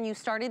came here and you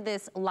started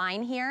this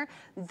line here,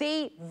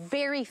 they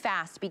very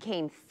fast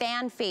became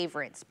fan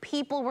favorites.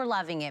 People were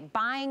loving it,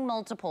 buying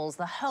multiples.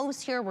 The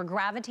hosts here were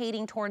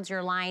gravitating towards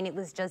your line. It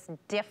was just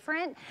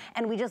different,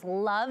 and we just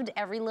loved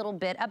every little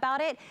bit about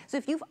it. So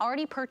if you've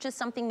already purchased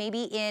something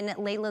maybe in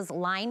Layla's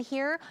line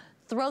here,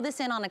 throw this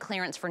in on a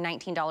clearance for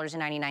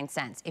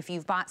 $19.99. If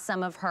you've bought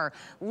some of her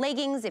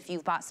leggings, if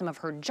you've bought some of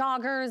her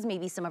joggers,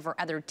 maybe some of her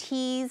other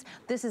tees,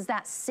 this is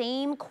that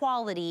same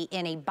quality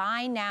in a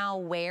buy now,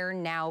 wear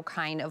now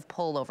kind of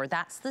pullover.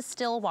 That's the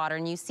Stillwater,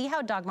 and you see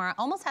how Dagmara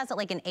almost has it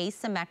like an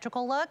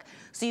asymmetrical look,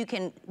 so you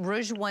can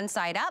rouge one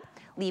side up,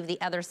 leave the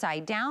other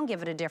side down,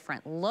 give it a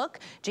different look.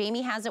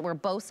 Jamie has it where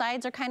both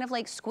sides are kind of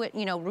like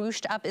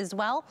rouged up as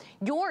well.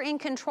 You're in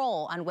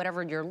control on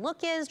whatever your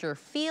look is, your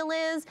feel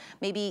is.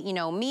 Maybe, you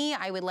know, me,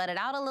 I would let it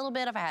out a little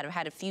bit if I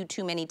had a few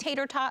too many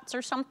tater tots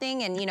or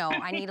something, and, you know,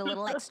 I need a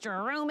little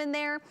extra room in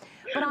there.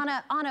 But on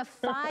a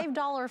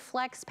 $5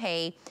 flex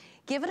pay,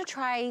 give it a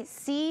try,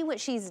 see what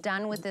she's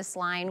done with this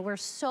line. We're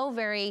so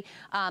very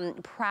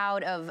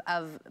proud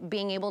of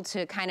being able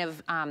to kind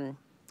of,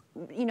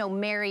 you know,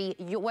 marry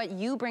what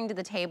you bring to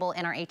the table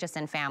in our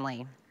HSN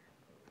family.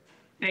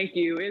 Thank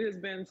you. It has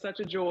been such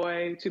a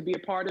joy to be a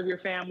part of your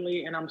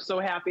family, and I'm so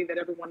happy that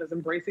everyone is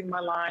embracing my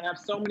line. I have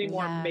so many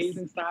more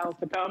amazing styles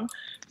to come,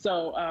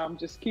 so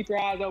just keep your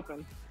eyes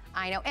open.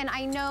 I know, and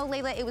I know,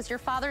 Layla, it was your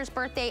father's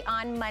birthday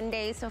on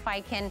Monday, so if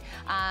I can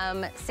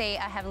say a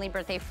heavenly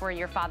birthday for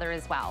your father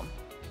as well.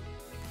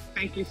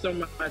 Thank you so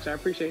much. I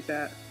appreciate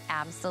that.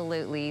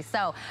 Absolutely.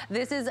 So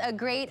this is a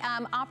great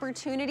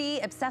opportunity.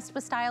 Obsessed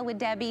with Style with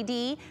Debbie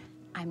D.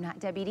 I'm not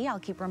Debbie D, I'll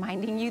keep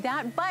reminding you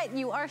that, but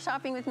you are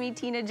shopping with me,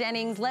 Tina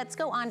Jennings. Let's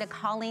go on to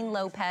Colleen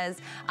Lopez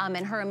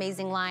and her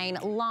amazing line.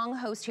 Long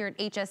host here at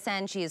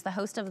HSN. She is the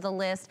host of The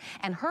List,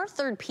 and her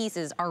third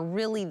pieces are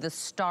really the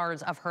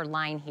stars of her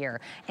line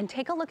here. And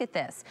take a look at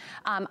this.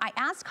 I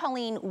asked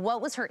Colleen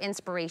what was her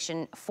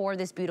inspiration for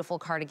this beautiful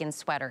cardigan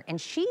sweater, and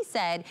she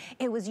said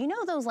it was, you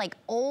know, those like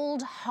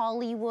old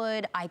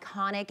Hollywood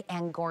iconic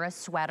Angora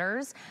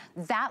sweaters?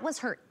 That was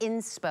her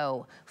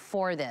inspo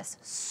for this.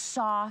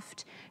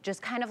 Soft,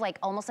 just kind of like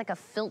almost like a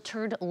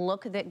filtered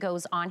look that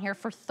goes on here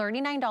for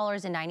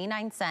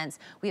 $39.99.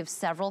 We have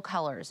several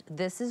colors.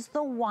 This is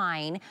the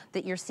wine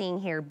that you're seeing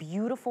here.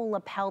 Beautiful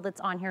lapel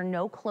that's on here,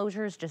 no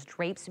closures, just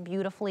drapes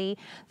beautifully.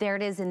 There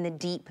it is in the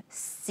deep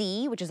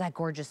sea, which is that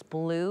gorgeous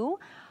blue.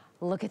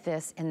 Look at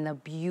this in the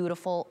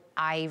beautiful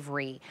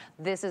ivory.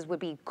 This would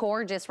be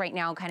gorgeous right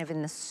now, kind of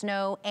in the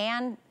snow,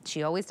 and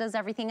she always does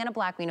everything in a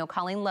black. We know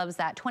Colleen loves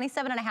that.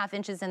 27.5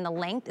 inches in the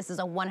length. This is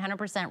a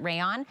 100%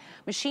 rayon.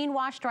 Machine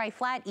wash, dry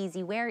flat,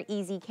 easy wear,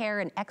 easy care,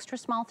 and extra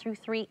small through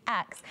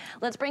 3X.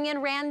 Let's bring in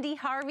Randy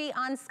Harvey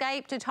on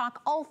Skype to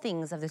talk all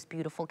things of this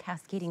beautiful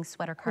cascading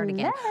sweater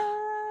cardigan.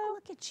 Hello.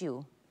 Look at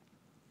you.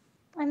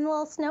 I'm a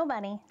little snow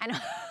bunny. I know.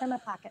 In my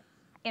pocket.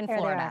 In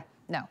Florida.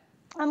 No.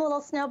 I'm a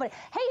little snow bunny.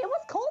 Hey, it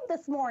was cold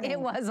this morning. It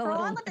was a little.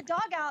 little. I let the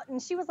dog out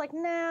and she was like,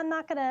 nah, I'm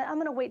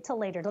gonna wait till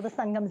later, till the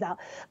sun comes out.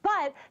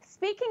 But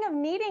speaking of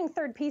needing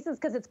third pieces,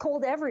 because it's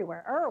cold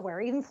everywhere,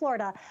 even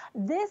Florida,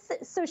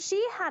 so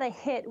she had a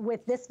hit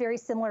with this very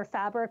similar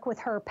fabric with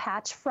her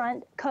patch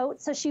front coat.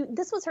 So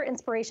this was her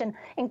inspiration,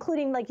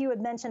 including, like you had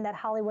mentioned, that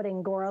Hollywood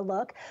Angora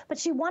look, but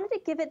she wanted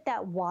to give it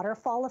that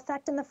waterfall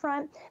effect in the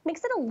front,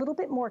 makes it a little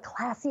bit more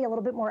classy, a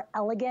little bit more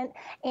elegant.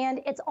 And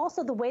it's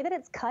also the way that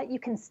it's cut, you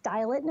can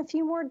style it in a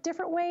few more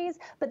different ways,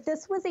 but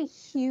this was a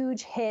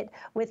huge hit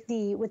with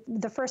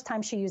the first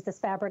time she used this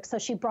fabric, so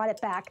she brought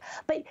it back.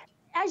 But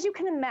as you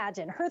can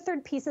imagine, her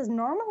third pieces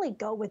normally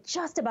go with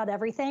just about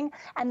everything,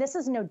 and this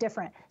is no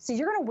different. So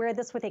you're gonna wear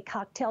this with a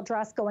cocktail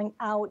dress going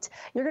out.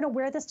 You're gonna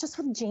wear this just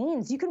with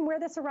jeans. You can wear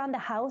this around the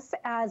house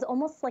as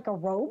almost like a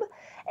robe.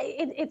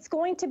 It's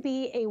going to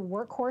be a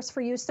workhorse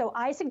for you, so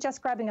I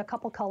suggest grabbing a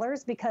couple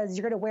colors because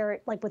you're gonna wear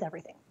it like with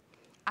everything.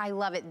 I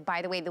love it.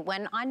 By the way, the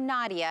one on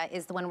Nadia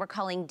is the one we're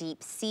calling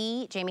Deep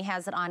Sea. Jamie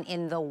has it on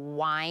in the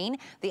wine.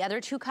 The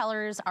other two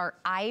colors are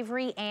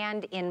ivory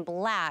and in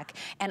black.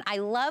 And I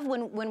love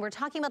when we're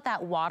talking about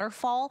that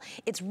waterfall,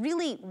 it's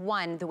really,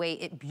 one, the way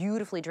it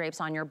beautifully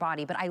drapes on your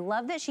body, but I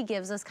love that she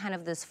gives us kind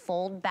of this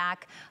fold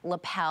back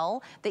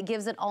lapel that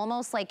gives it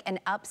almost like an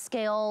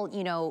upscale,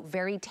 you know,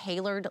 very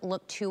tailored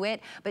look to it,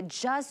 but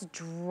just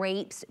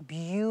drapes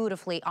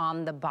beautifully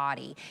on the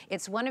body.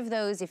 It's one of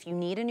those, if you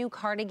need a new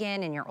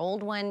cardigan and your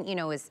old one, you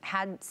know,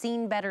 had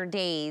seen better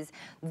days,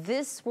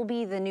 this will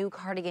be the new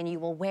cardigan you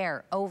will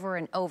wear over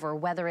and over,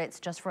 whether it's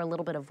just for a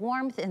little bit of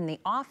warmth in the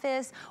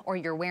office, or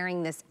you're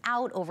wearing this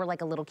out over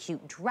like a little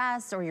cute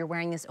dress, or you're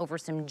wearing this over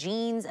some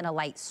jeans and a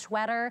light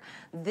sweater.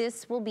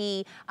 This will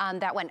be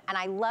that one. And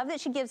I love that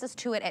she gives us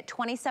to it at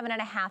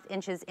 27.5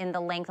 inches in the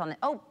length on the,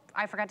 oh,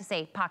 I forgot to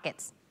say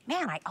pockets.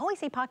 Man, I always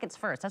say pockets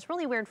first. That's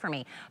really weird for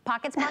me.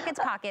 Pockets, pockets,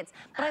 pockets.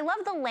 But I love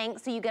the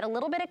length, so you get a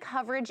little bit of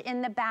coverage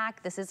in the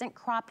back. This isn't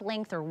cropped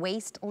length or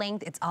waist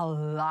length. It's a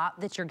lot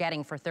that you're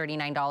getting for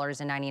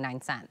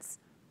 $39.99.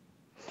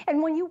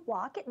 And when you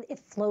walk, it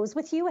flows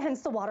with you,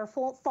 hence the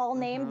waterfall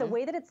name. The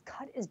way that it's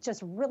cut is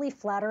just really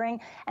flattering,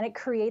 and it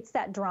creates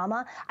that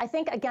drama. I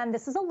think, again,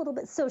 this is a little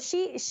bit, so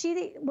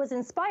she was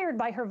inspired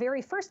by her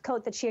very first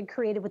coat that she had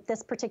created with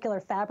this particular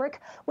fabric,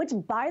 which,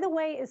 by the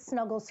way, is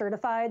Snuggle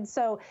certified.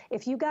 So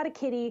if you got a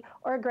kitty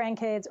or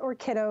grandkids or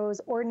kiddos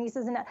or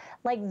nieces, and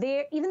like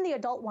even the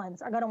adult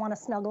ones are going to want to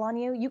snuggle on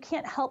you. You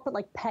can't help but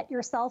like pet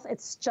yourself.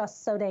 It's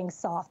just so dang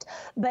soft.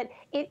 But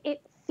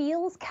it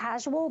feels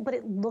casual, but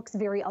it looks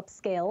very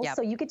upscale. Yep.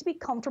 So you get to be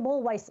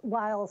comfortable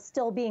while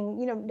still being,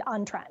 you know,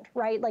 on trend,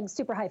 right? Like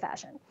super high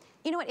fashion.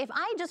 You know what, if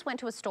I just went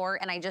to a store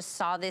and I just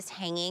saw this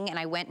hanging and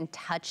I went and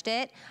touched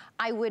it,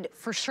 I would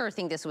for sure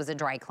think this was a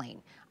dry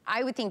clean.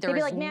 I would think there was...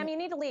 You'd be like, ma'am, you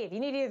need to leave. You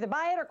need to either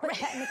buy it or quit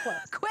petting the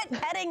clothes. Quit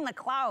petting the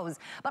clothes.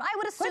 But I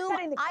would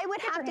assume I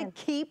would have to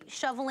keep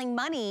shoveling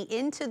money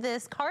into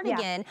this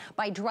cardigan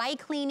by dry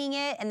cleaning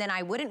it, and then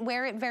I wouldn't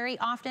wear it very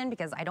often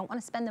because I don't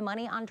want to spend the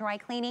money on dry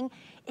cleaning.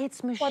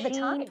 It's machine... Or the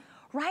time.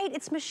 Right,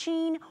 it's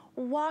machine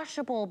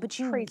washable, but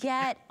you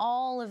get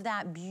all of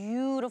that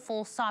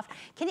beautiful soft.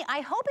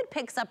 I hope it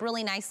picks up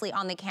really nicely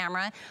on the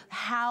camera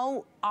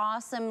how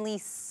awesomely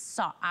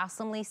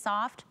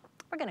soft.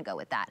 We're gonna go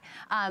with that.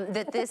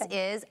 That this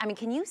is, I mean,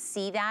 can you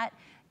see that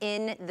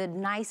in the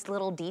nice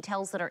little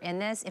details that are in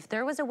this? If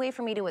there was a way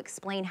for me to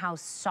explain how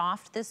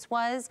soft this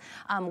was,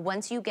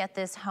 once you get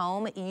this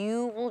home,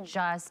 you will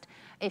just,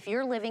 if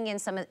you're living in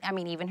some, I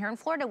mean, even here in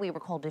Florida, we were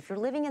cold, but if you're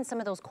living in some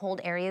of those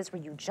cold areas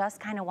where you just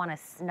kind of wanna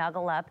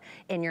snuggle up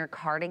in your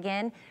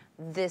cardigan,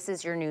 this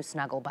is your new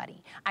snuggle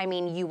buddy. I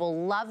mean, you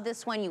will love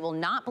this one. You will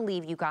not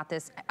believe you got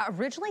this.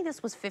 Originally,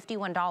 this was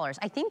 $51.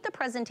 I think the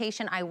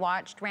presentation I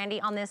watched, Randy,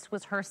 on this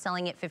was her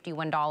selling it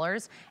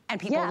 $51, and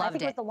people loved it. I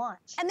think it was the launch.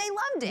 And they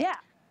loved it. Yeah.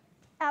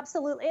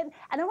 Absolutely. And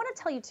I want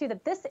to tell you too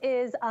that this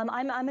is,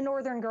 I'm a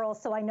northern girl,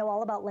 so I know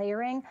all about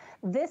layering.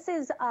 This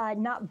is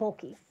not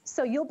bulky.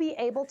 So you'll be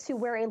able to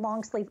wear a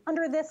long sleeve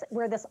under this,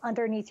 wear this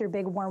underneath your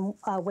big warm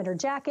winter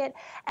jacket.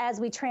 As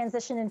we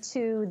transition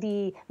into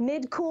the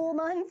mid-cool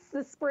months,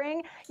 the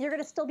spring, you're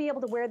going to still be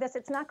able to wear this.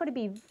 It's not going to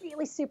be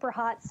really super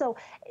hot. So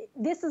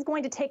this is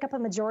going to take up a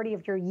majority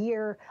of your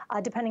year,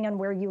 depending on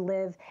where you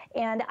live.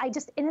 And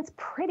it's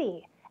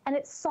pretty. And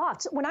it's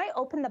soft. When I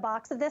opened the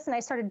box of this and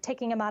I started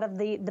taking them out of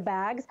the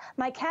bags,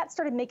 my cat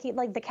started making,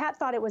 like, the cat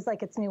thought it was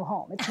like its new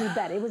home, its new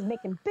bed. It was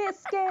making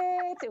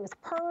biscuits, it was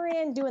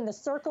purring, doing the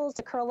circles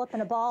to curl up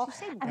in a ball.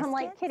 And I'm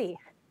like, Kitty.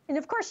 And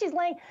of course she's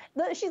laying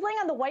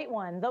on the white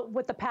one,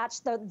 with the patch,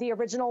 the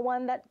original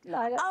one that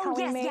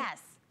Colleen made.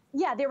 Yes.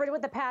 Yeah, the original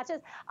with the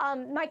patches.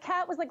 My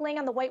cat was like laying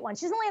on the white one.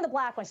 She doesn't lay on the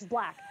black one, she's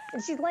black.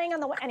 And she's laying on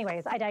the,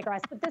 anyways, I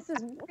digress. But this is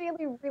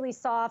really, really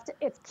soft.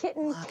 It's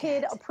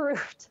kid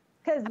approved.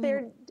 Because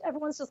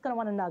everyone's just going to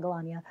want to snuggle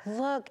on you.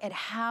 Look at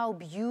how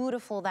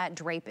beautiful that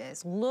drape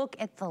is. Look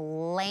at the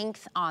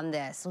length on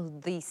this.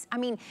 I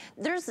mean,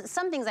 there's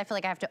some things I feel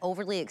like I have to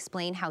overly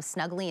explain how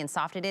snuggly and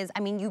soft it is. I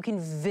mean, you can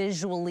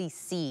visually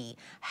see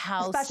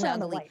how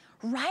snuggly,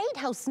 right?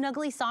 How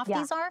snuggly soft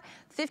these are.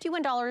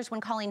 $51 when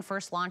Colleen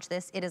first launched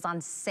this. It is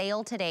on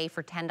sale today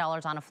for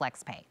 $10 on a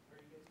flex pay.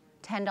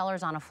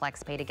 $10 on a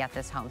flex pay to get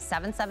this home.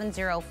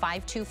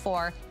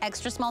 770-524,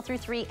 extra small through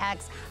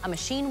 3X, a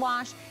machine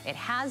wash. It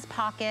has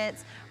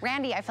pockets.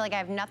 Randy, I feel like I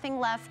have nothing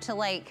left to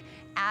like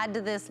add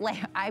to this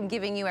layer. I'm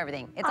giving you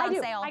everything. It's on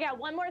sale. I got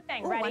one more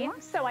thing. Ready?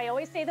 So I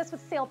always say this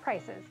with sale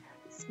prices.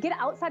 Get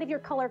outside of your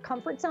color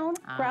comfort zone,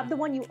 grab the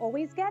one you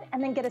always get,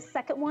 and then get a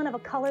second one of a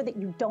color that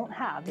you don't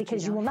have,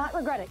 because you will not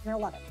regret it. You're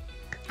gonna love it.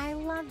 I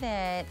love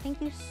it. Thank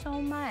you so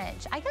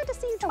much. I got to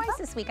see you twice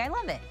this week. I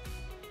love it.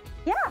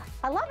 Yeah,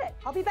 I love it.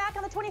 I'll be back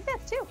on the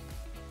 25th too.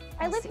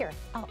 I live here.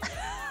 Oh.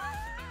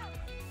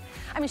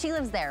 I mean, she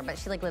lives there, but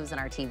she like lives in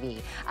our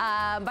TV.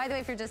 By the way,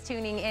 if you're just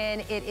tuning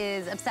in, it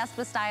is Obsessed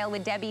with Style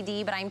with Debbie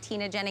D, but I'm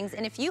Tina Jennings.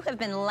 And if you have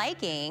been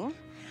liking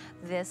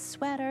this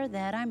sweater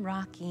that I'm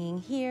rocking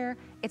here,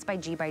 it's by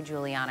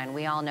Juliana, and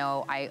we all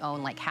know I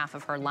own like half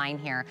of her line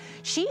here.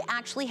 She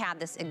actually had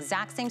this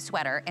exact same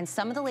sweater, and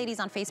some of the ladies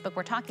on Facebook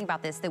were talking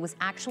about this. There was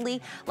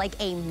actually like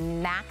a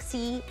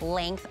maxi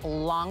length,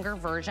 longer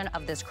version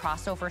of this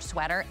crossover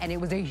sweater, and it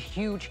was a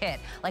huge hit.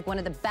 Like one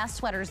of the best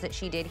sweaters that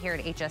she did here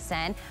at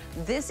HSN.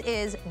 This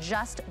is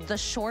just the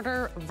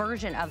shorter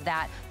version of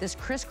that. This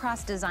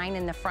crisscross design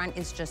in the front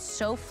is just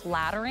so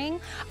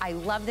flattering. I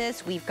love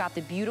this. We've got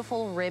the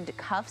beautiful ribbed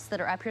cuffs that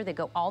are up here. They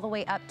go all the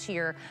way up to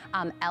your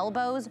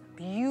elbows.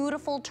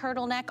 Beautiful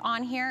turtleneck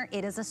on here.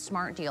 It is a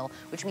smart deal,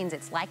 which means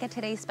it's like a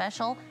Today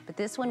Special, but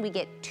this one we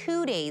get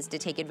 2 days to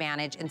take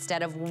advantage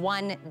instead of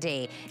 1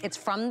 day. It's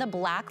from the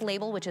Black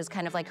label, which is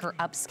kind of like her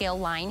upscale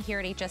line here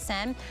at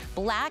HSN.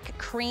 Black,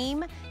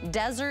 cream,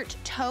 desert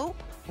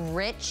taupe,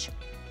 rich.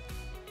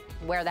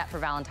 Wear that for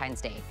Valentine's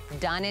Day.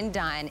 Done and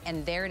done.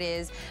 And there it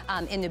is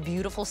in the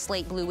beautiful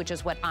slate blue, which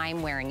is what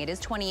I'm wearing. It is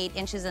 28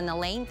 inches in the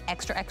length,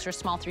 extra, extra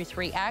small through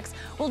 3X.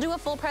 We'll do a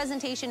full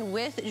presentation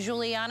with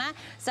Juliana,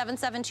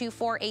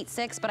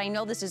 772-486, but I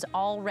know this is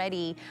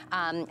already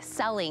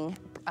selling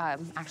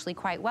actually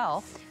quite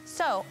well.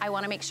 So I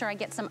wanna make sure I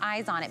get some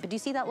eyes on it. But do you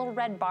see that little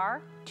red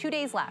bar? 2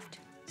 days left.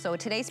 So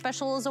today's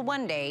special is a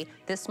 1 day.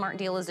 This smart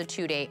deal is a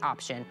 2 day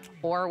option,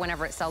 or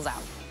whenever it sells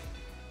out.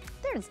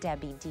 There's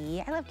Debbie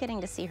D. I love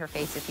getting to see her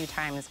face a few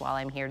times while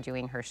I'm here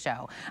doing her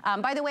show.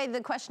 By the way, the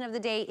question of the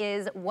day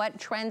is, what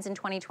trends in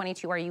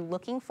 2022 are you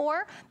looking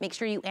for? Make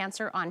sure you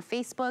answer on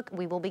Facebook.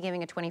 We will be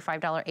giving a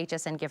 $25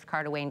 HSN gift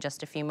card away in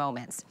just a few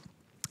moments.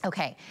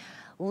 Okay,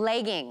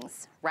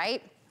 leggings,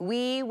 right?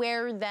 We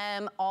wear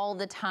them all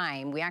the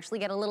time. We actually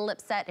get a little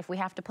upset if we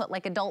have to put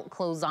like adult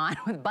clothes on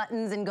with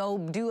buttons and go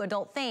do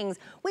adult things.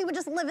 We would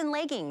just live in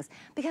leggings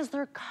because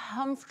they're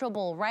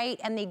comfortable, right?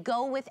 And they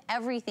go with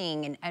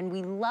everything, and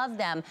we love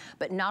them,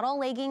 but not all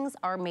leggings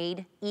are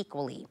made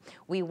equally.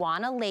 We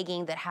want a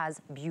legging that has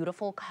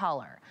beautiful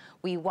color.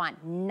 We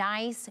want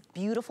nice,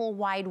 beautiful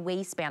wide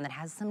waistband that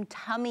has some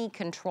tummy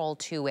control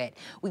to it.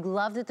 We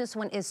love that this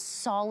one is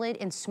solid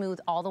and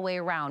smooth all the way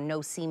around.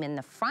 No seam in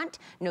the front,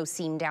 no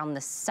seam down the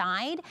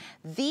side.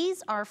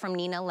 These are from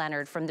Nina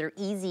Leonard from their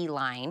Easy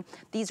line.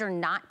 These are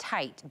not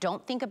tight.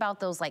 Don't think about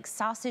those like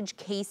sausage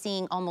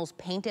casing, almost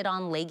painted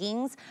on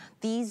leggings.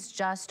 These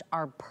just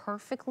are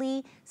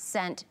perfectly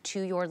sent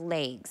to your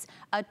legs.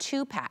 A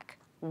 2-pack.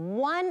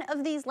 One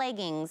of these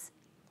leggings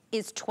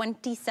is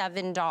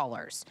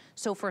 $27.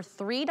 So for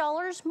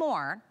 $3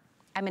 more,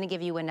 I'm gonna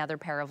give you another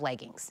pair of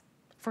leggings.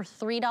 For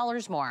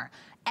 $3 more.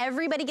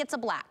 Everybody gets a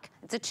black.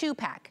 It's a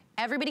 2-pack.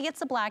 Everybody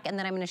gets a black, and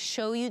then I'm gonna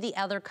show you the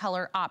other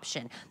color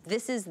option.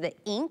 This is the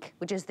ink,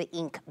 which is the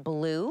ink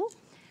blue.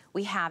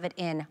 We have it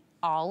in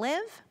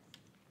olive.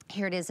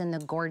 Here it is in the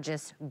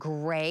gorgeous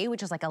gray,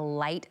 which is like a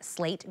light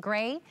slate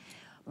gray.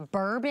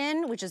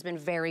 bourbon, which has been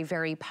very,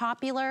 very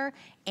popular.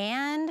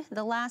 And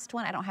the last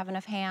one, I don't have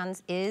enough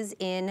hands, is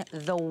in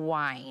the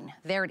wine.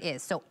 There it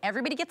is. So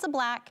everybody gets a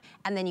black,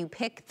 and then you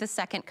pick the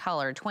second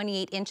color.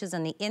 28 inches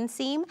in the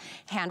inseam,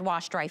 hand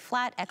wash, dry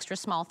flat, extra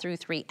small through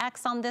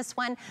 3X on this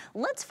one.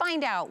 Let's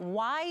find out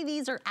why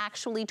these are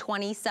actually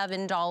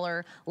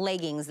 $27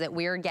 leggings that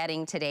we're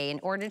getting today. In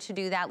order to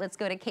do that, let's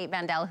go to Kate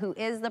Vandell, who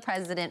is the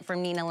president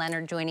from Nina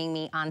Leonard, joining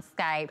me on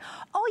Skype.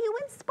 Oh, you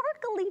went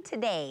sparkly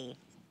today.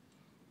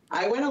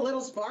 I went a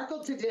little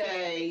sparkle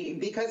today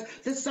because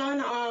the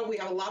sun, we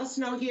have a lot of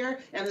snow here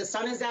and the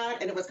sun is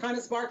out and it was kind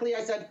of sparkly.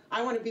 I said,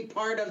 I want to be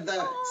part of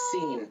the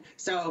scene.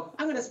 So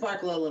I'm going to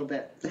sparkle a little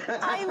bit.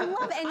 I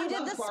love it. And you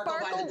did the sparkle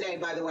by the day,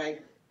 by the way.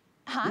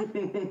 Huh?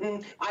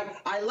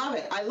 I love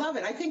it. I love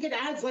it. I think it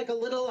adds like a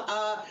little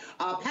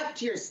pep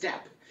to your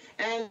step.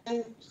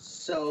 And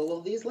so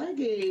will these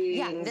leggings.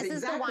 Yeah, this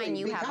is the wine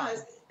you have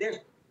on.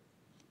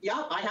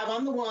 Yeah, I have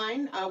on the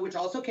wine, which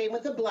also came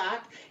with the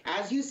black.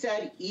 As you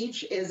said,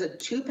 each is a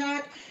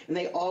 2-pack, and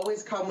they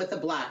always come with the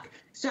black.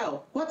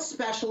 So what's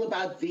special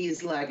about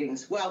these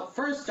leggings? Well,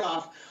 first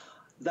off,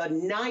 the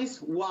nice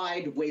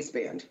wide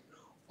waistband.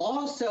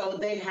 Also,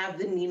 they have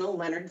the Nina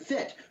Leonard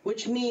fit,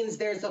 which means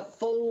there's a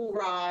full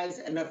rise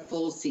and a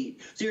full seat.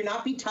 So you're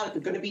not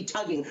going to be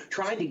tugging,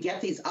 trying to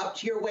get these up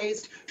to your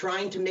waist,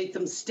 trying to make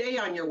them stay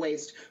on your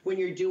waist when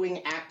you're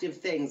doing active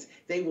things.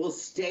 They will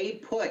stay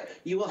put.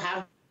 You will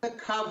have the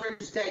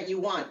coverage that you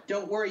want.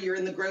 Don't worry, you're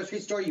in the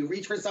grocery store, you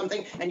reach for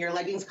something and your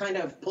leggings kind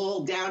of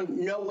pull down.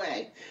 No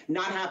way.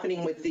 Not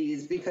happening with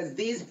these, because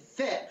these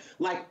fit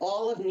like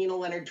all of Nina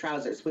Leonard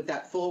trousers with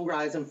that full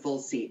rise and full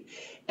seat.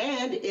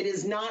 And it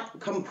is not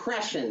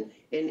compression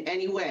in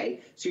any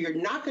way. So you're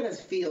not going to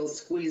feel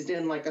squeezed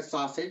in like a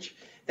sausage.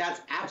 That's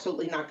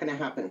absolutely not going to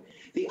happen.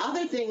 The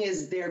other thing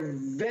is they're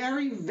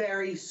very,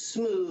 very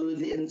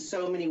smooth in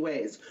so many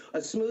ways.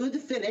 A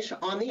smooth finish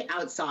on the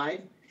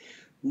outside,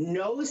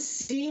 no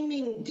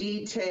seaming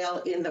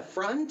detail in the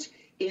front,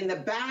 in the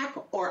back,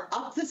 or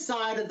up the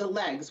side of the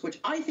legs, which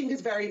I think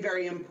is very,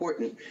 very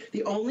important.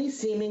 The only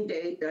seaming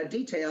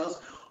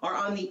details are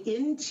on the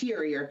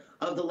interior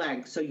of the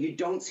leg, so you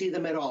don't see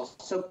them at all.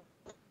 So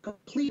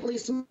completely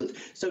smooth.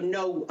 So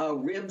no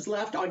ribs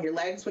left on your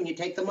legs when you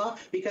take them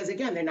off, because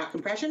again, they're not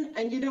compression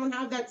and you don't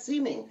have that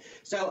seaming.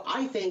 So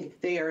I think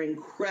they are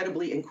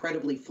incredibly,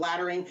 incredibly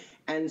flattering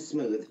and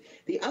smooth.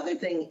 The other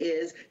thing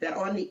is that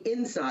on the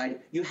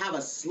inside, you have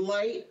a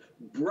slight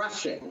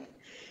brushing.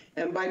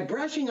 And by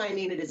brushing, I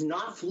mean it is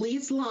not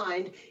fleece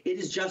lined, it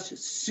is just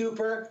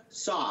super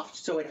soft.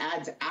 So it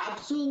adds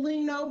absolutely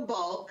no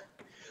bulk,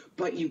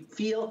 but you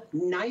feel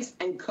nice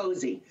and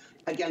cozy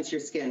against your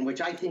skin, which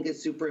I think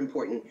is super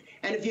important.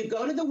 And if you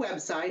go to the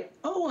website,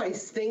 I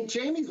think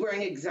Jamie's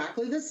wearing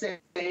exactly the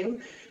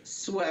same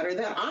sweater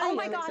that I am,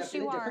 except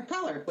in a different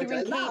color, which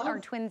I love. Are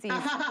twinsies.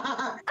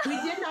 We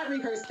did not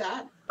rehearse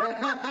that.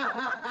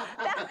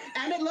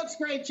 And it looks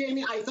great,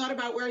 Jamie. I thought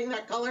about wearing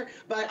that color,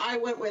 but I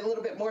went with a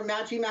little bit more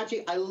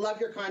matchy-matchy. I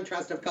love your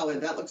contrast of color.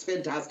 That looks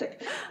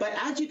fantastic. But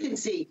as you can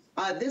see,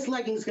 this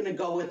legging is going to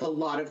go with a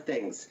lot of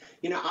things.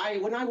 You know,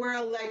 when I wear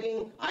a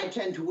legging, I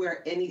tend to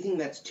wear anything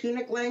that's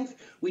tunic length.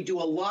 We do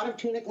a lot of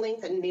tunic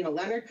length at Nina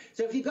Leonard.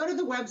 So if you go to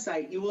the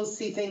website, you will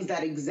see things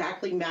that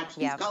exactly match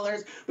these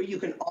colors, but you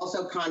can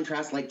also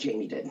contrast like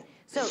Jamie did.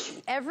 So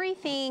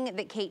everything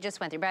that Kate just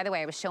went through, by the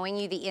way, I was showing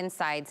you the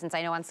inside, since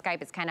I know on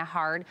Skype it's kind of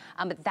hard,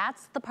 but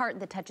that's the part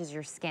that touches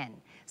your skin.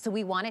 So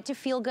we want it to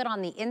feel good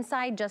on the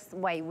inside, just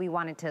like we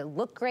want it to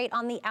look great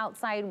on the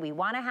outside. We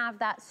want to have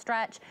that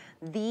stretch.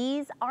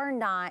 These are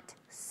not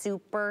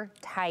super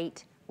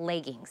tight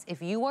leggings.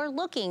 If you are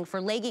looking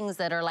for leggings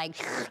that are like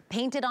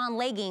painted on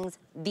leggings,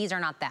 these are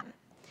not them.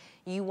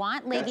 You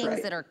want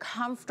leggings that are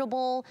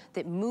comfortable,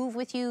 that move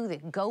with you,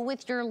 that go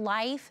with your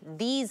life.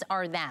 These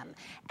are them.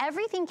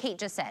 Everything Kate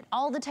just said,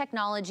 all the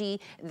technology,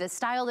 the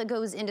style that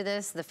goes into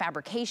this, the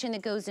fabrication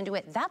that goes into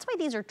it, that's why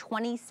these are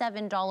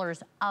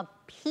 $27 a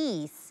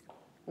piece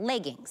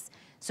leggings.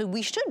 So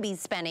we should be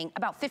spending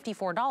about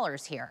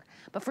 $54 here.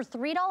 But for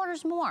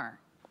 $3 more,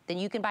 then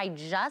you can buy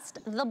just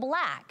the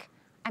black.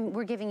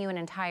 We're giving you an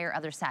entire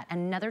other set,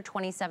 another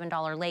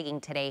 $27 legging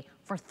today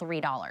for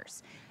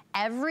 $3.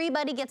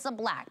 Everybody gets a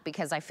black,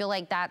 because I feel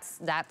like that's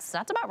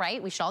about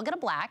right. We should all get a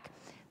black.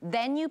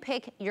 Then you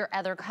pick your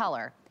other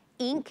color.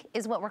 Ink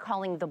is what we're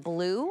calling the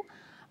blue.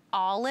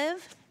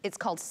 Olive, it's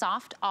called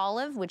soft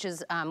olive, which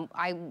is, I'm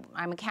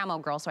a camo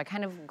girl, so I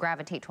kind of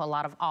gravitate to a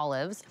lot of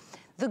olives.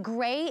 The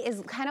gray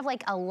is kind of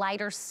like a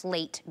lighter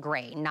slate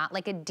gray, not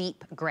like a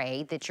deep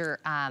gray that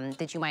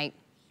you might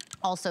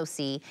also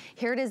see.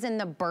 Here it is in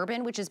the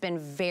bourbon, which has been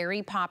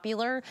very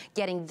popular.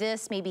 Getting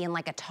this maybe in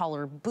like a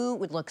taller boot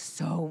would look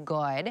so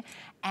good.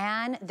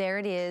 And there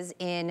it is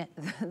in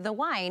the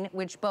wine,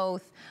 which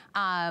both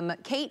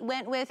Kate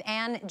went with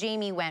and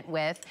Jamie went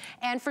with.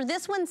 And for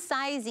this one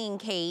sizing,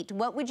 Kate,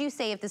 what would you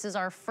say if this is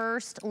our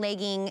first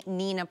legging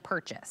Nina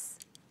purchase?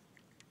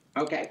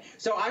 Okay,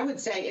 so I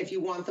would say if you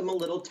want them a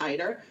little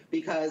tighter,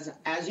 because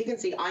as you can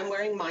see, I'm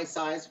wearing my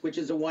size, which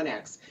is a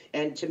 1X,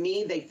 and to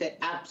me, they fit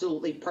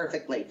absolutely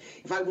perfectly.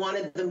 If I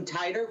wanted them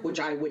tighter, which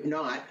I would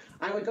not,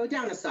 I would go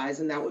down a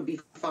size and that would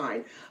be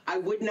fine. I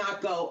would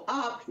not go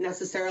up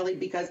necessarily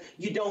because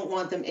you don't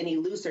want them any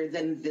looser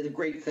than the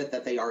great fit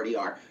that they already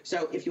are.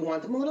 So if you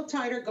want them a little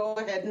tighter, go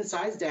ahead and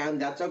size down,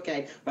 that's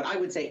okay. But I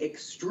would say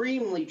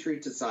extremely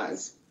true to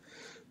size.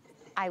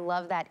 I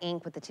love that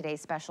ink with the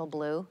Today's Special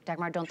blue.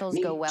 Dagmar, don't those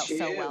go well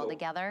so well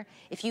together?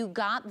 If you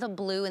got the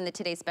blue in the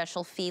Today's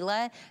Special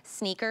Fila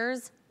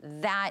sneakers,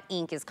 that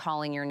ink is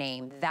calling your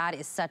name. That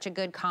is such a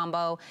good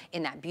combo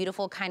in that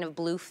beautiful kind of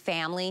blue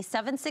family.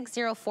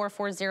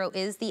 760440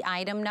 is the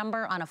item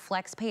number on a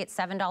flex pay at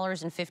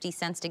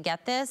 $7.50 to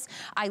get this.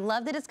 I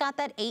love that it's got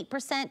that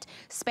 8%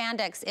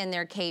 spandex in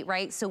there, Kate,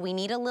 right? So we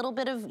need a little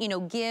bit of,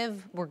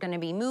 give. We're gonna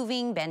be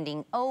moving,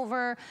 bending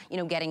over,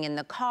 getting in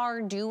the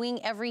car,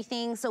 doing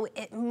everything. So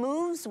it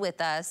moves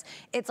with us.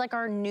 It's like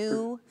our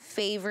new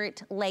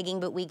favorite legging,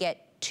 but we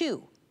get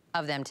two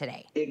of them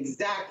today.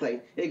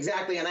 Exactly.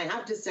 And I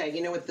have to say,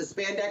 with the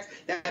spandex,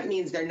 that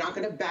means they're not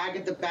going to bag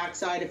at the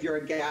backside if you're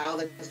a gal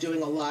that's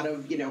doing a lot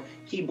of,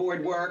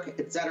 keyboard work,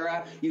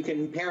 etc. You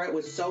can pair it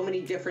with so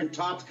many different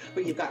tops,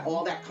 but you've got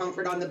all that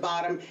comfort on the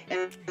bottom.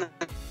 And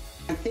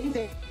I think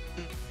they're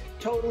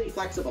totally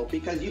flexible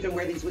because you can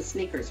wear these with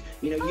sneakers.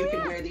 You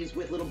can wear these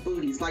with little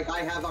booties like I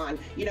have on.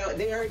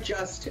 They are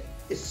just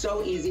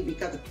so easy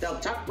because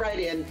they'll tuck right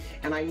in,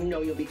 and I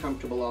know you'll be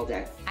comfortable all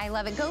day. I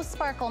love it. Go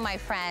sparkle, my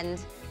friend,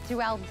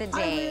 throughout the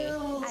day.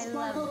 I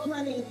sparkle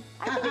plenty.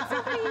 I think it's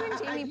so funny you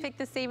and Jamie picked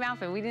the same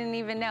outfit. We didn't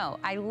even know.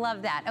 I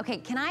love that. Okay,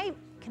 can I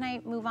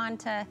move on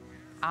to,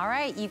 all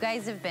right, you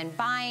guys have been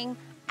buying,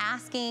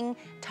 asking,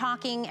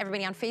 talking.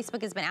 Everybody on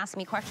Facebook has been asking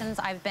me questions.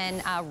 I've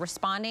been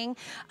responding.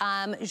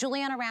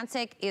 Juliana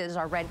Rancic is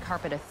our red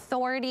carpet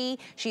authority.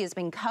 She has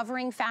been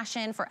covering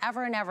fashion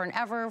forever and ever and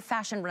ever.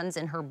 Fashion runs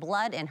in her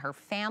blood and her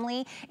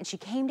family. And she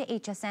came to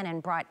HSN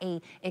and brought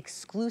a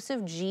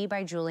exclusive G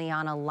by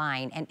Juliana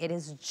line. And it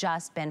has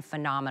just been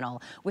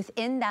phenomenal.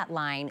 Within that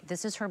line,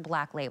 this is her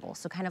black label.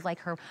 So kind of like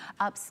her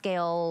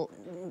upscale,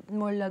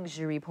 more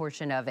luxury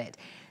portion of it.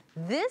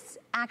 This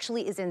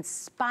actually is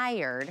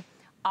inspired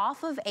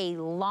off of a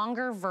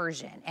longer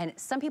version. And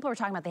some people are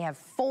talking about they have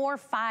 4 or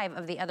 5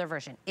 of the other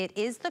version. It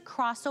is the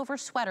crossover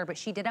sweater, but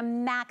she did a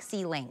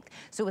maxi length.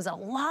 So it was a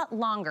lot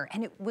longer.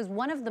 And it was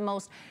one of the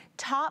most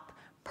top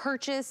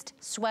purchased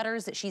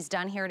sweaters that she's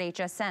done here at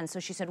HSN. So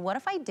she said, what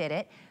if I did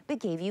it, but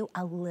gave you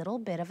a little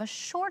bit of a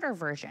shorter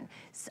version?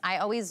 I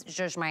always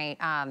judge my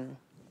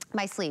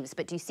my sleeves,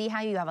 but do you see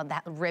how you have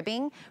that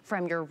ribbing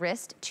from your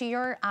wrist to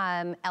your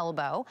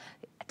elbow?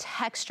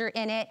 Texture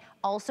in it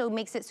also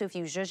makes it so if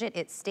you zhuzh it,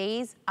 it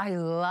stays. I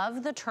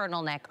love the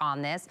turtleneck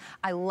on this.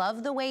 I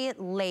love the way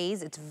it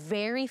lays. It's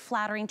very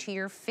flattering to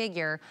your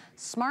figure.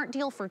 Smart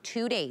deal for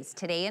 2 days,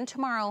 today and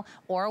tomorrow,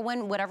 or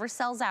when whatever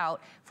sells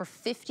out, for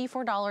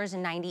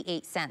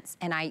 $54.98.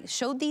 And I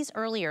showed these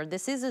earlier.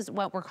 This is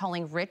what we're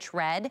calling rich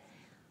red.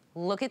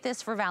 Look at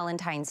this for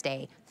Valentine's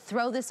Day.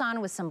 Throw this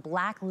on with some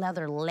black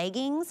leather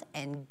leggings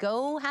and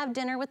go have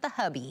dinner with the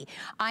hubby.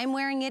 I'm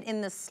wearing it in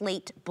the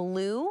slate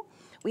blue.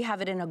 We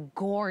have it in a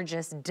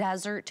gorgeous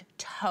desert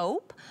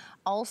taupe,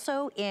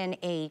 also in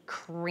a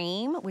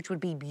cream, which would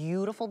be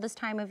beautiful this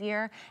time of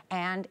year,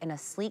 and in a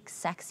sleek,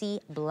 sexy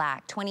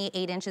black.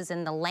 28 inches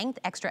in the length,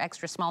 extra,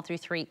 extra small through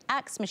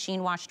 3X,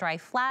 machine wash, dry,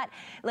 flat.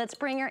 Let's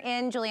bring her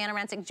in. Juliana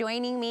Rancic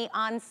joining me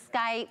on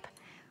Skype.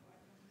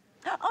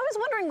 I was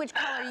wondering which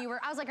color you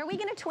were. I was like, are we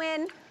gonna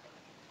twin?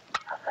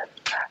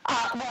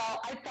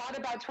 Well, I thought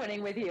about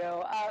twinning with you,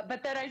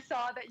 but then I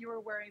saw that you were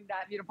wearing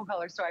that beautiful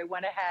color, so I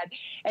went ahead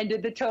and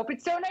did the taupe.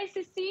 It's so nice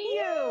to see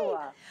you.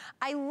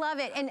 I love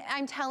it, and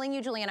I'm telling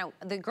you, Juliana,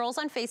 the girls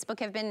on Facebook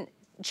have been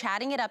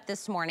chatting it up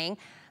this morning.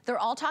 They're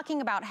all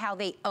talking about how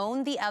they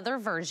own the other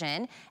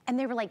version, and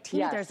they were like,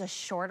 Tina, there's a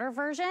shorter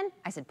version?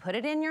 I said, put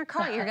it in your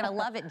cart. You're gonna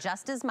love it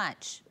just as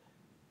much.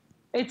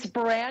 It's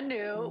brand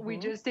new. We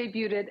just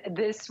debuted it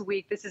this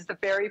week. This is the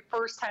very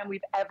first time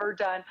we've ever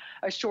done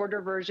a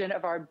shorter version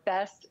of our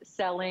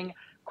best-selling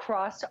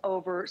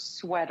crossover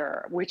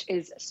sweater, which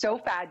is so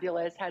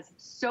fabulous, has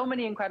so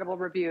many incredible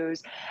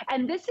reviews.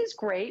 And this is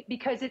great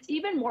because it's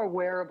even more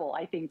wearable,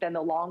 I think, than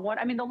the long one.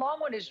 I mean, the long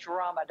one is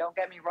drama, don't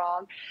get me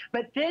wrong,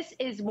 but this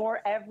is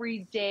more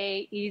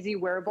everyday, easy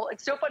wearable.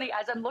 It's so funny,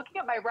 as I'm looking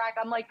at my rack,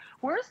 I'm like,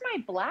 where's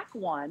my black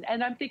one?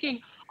 And I'm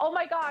thinking, oh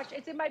my gosh,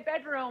 it's in my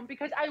bedroom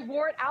because I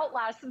wore it out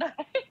last night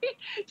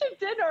to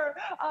dinner.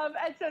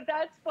 And so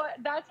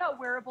that's how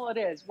wearable it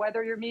is.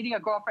 Whether you're meeting a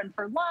girlfriend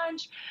for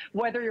lunch,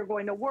 whether you're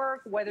going to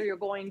work, whether you're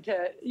going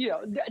to,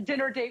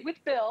 dinner date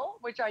with Bill,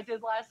 which I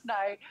did last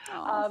night.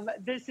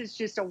 This is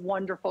just a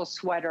wonderful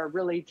sweater,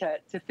 really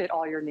to fit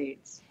all your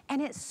needs.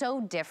 And it's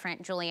so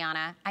different,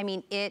 Juliana. I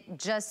mean, it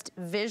just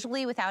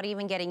visually, without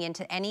even getting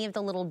into any of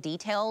the little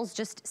details,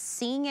 just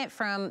seeing it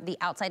from the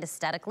outside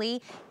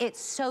aesthetically,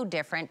 it's so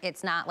different.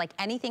 It's not like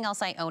anything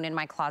else I own in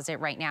my closet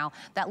right now.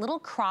 That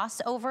little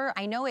crossover,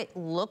 I know it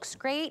looks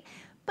great,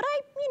 but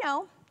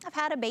I've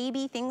had a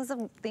baby, things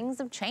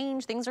have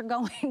changed, things are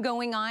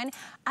going on.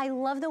 I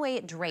love the way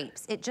it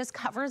drapes. It just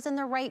covers in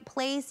the right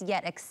place,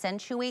 yet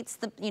accentuates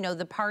the, you know,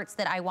 the parts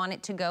that I want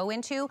it to go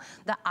into,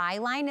 the eye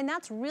line, and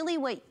that's really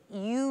what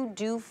you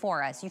do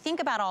for us. You think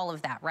about all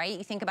of that, right?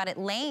 You think about it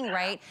laying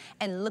right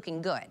and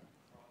looking good.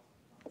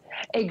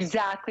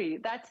 Exactly.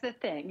 That's the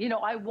thing. You know,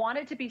 I want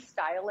it to be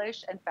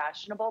stylish and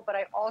fashionable, but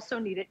I also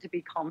need it to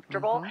be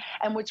comfortable.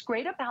 And what's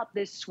great about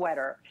this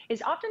sweater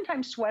is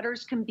oftentimes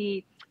sweaters can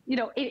be, you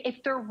know,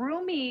 if they're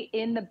roomy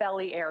in the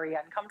belly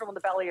area and comfortable in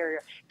the belly area,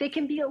 they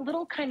can be a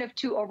little kind of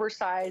too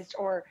oversized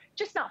or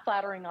just not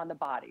flattering on the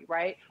body,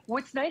 right?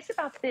 What's nice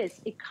about this,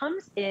 it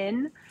comes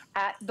in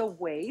at the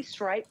waist,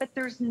 right? But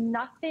there's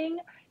nothing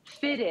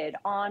fitted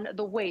on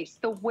the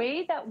waist. The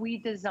way that we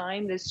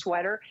design this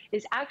sweater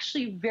is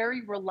actually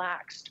very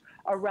relaxed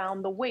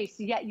around the waist,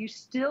 yet you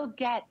still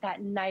get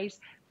that nice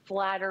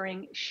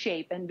flattering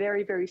shape and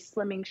very, very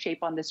slimming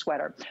shape on the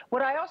sweater.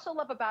 What I also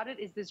love about it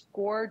is this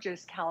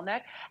gorgeous cowl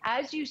neck.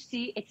 As you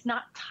see, it's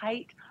not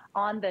tight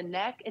on the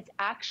neck. It's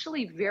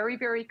actually very,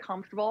 very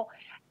comfortable.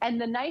 And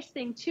the nice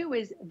thing too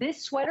is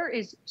this sweater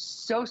is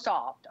so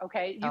soft,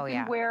 okay? You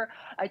can wear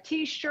a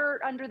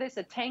t-shirt under this,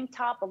 a tank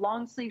top, a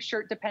long sleeve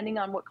shirt, depending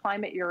on what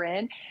climate you're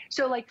in.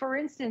 So like, for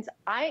instance,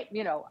 I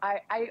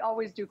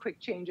always do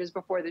quick changes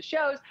before the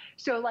shows.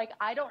 So like,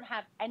 I don't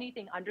have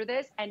anything under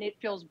this and it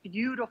feels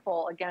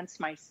beautiful against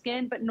my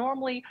skin, but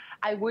normally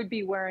I would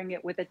be wearing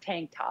it with a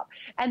tank top.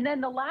 And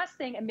then the last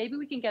thing, and maybe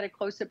we can get a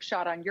close-up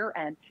shot on your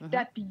end,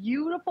 that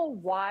beautiful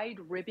wide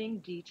ribbing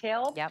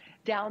detail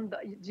down the,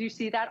 do you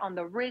see that on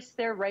the wrist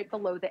there, right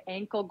below the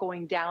ankle,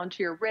 going down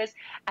to your wrist,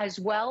 as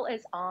well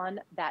as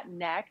on that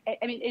neck.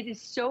 I mean, it is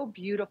so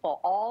beautiful.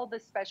 All the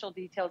special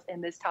details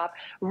in this top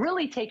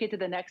really take it to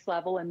the next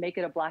level and make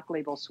it a Black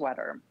Label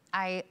sweater.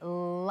 I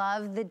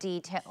love the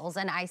details,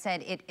 and I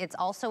said it's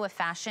also a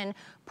fashion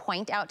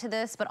point out to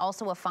this, but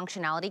also a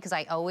functionality, because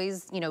I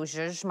always, you know,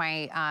 zhuzh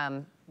my,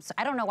 so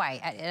I don't know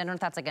why. I don't know if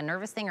that's like a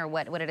nervous thing or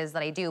what it is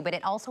that I do, but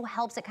it also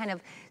helps it kind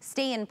of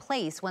stay in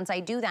place once I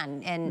do that,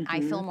 and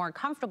I feel more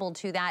comfortable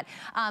to that.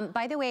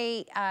 By the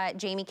way,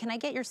 Jamie, can I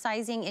get your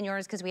sizing in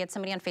yours? Because we had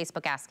somebody on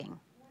Facebook asking.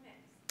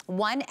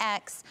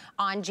 1X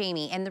on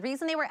Jamie. And the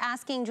reason they were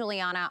asking,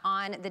 Juliana,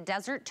 on the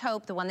desert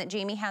taupe, the one that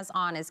Jamie has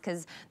on, is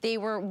because they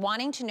were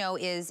wanting to know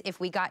is if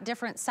we got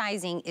different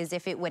sizing, is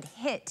if it would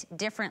hit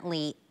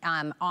differently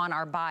on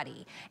our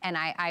body. And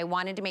I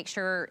wanted to make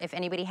sure if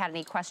anybody had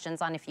any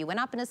questions on if you went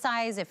up in a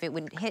size, if it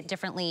would hit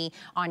differently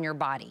on your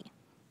body.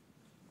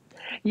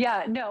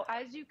 Yeah, no,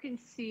 as you can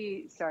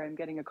see, sorry, I'm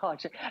getting a call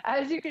actually.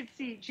 As you can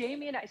see,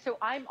 Jamie and I, so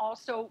I'm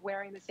also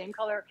wearing the same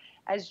color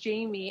as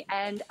Jamie.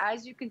 And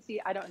as you can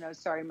see, I don't know,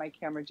 sorry, my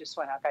camera just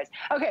went out, guys.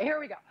 Okay, here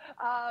we go.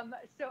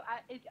 So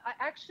it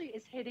actually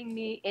is hitting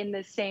me in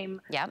the same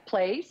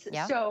place.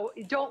 So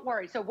don't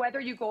worry. So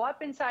whether you go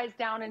up in size,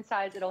 down in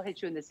size, it'll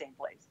hit you in the same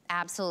place.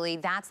 Absolutely.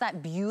 That's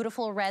that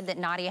beautiful red that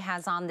Nadia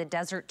has on, the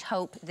desert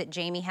taupe that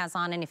Jamie has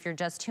on. And if you're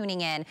just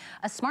tuning in,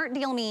 a smart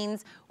deal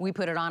means we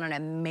put it on an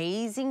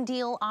amazing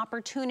deal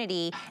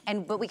opportunity,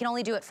 but we can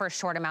only do it for a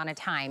short amount of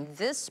time.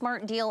 This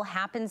smart deal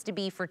happens to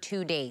be for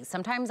 2 days.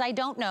 Sometimes I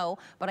don't know,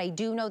 but I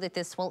do know that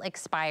this will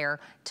expire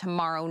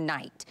tomorrow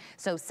night.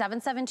 So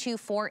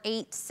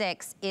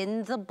 772-486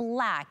 in the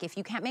black. If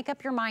you can't make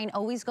up your mind,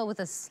 always go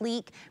with a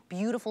sleek,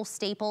 beautiful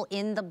staple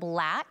in the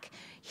black.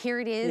 Here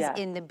it is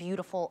in the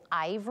beautiful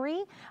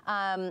ivory,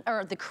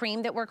 or the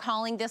cream that we're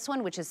calling this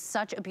one, which is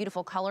such a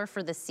beautiful color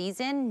for the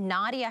season.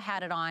 Nadia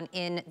had it on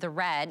in the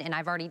red, and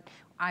I've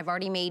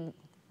already made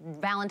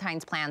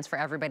Valentine's plans for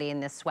everybody in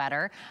this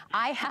sweater.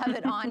 I have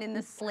it on in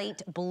the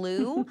slate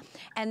blue.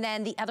 And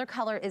then the other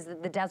color is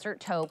the desert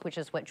taupe, which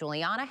is what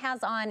Juliana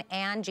has on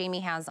and Jamie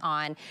has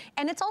on.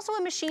 And it's also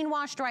a machine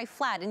wash dry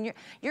flat. And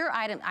your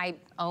item, I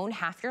own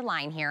half your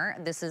line here.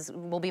 This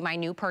will be my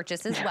new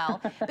purchase as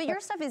well. But your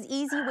stuff is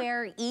easy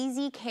wear,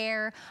 easy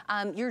care.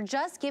 You're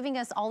just giving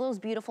us all those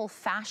beautiful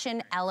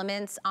fashion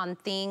elements on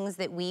things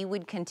that we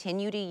would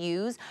continue to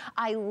use.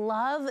 I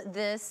love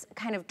this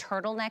kind of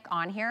turtleneck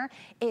on here.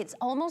 It's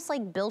almost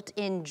like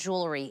built-in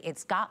jewelry.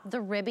 It's got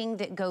the ribbing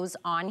that goes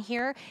on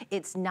here.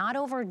 It's not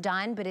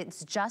overdone, but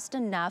it's just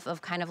enough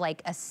of kind of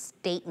like a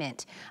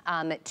statement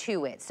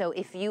to it. So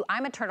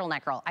I'm a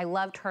turtleneck girl. I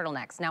love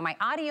turtlenecks. Now my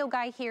audio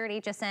guy here at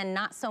HSN,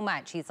 not so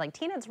much. He's like,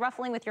 Tina, it's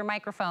ruffling with your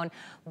microphone,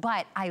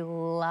 but I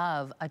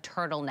love a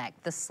turtleneck.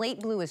 The slate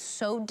blue is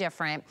so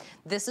different.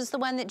 This is the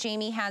one that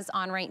Jamie has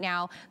on right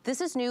now. This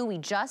is new. We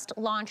just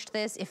launched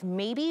this. If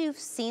maybe you've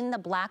seen the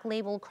Black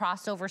Label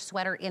crossover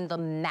sweater in the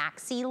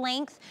maxi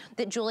length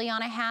that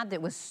Juliana had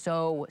that was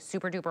so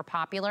super duper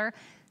popular,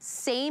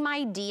 same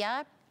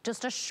idea,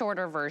 just a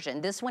shorter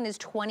version. This one is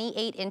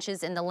 28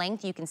 inches in the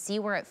length. You can see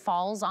where it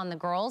falls on the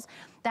girls.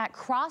 That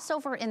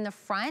crossover in the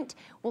front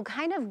will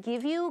kind of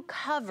give you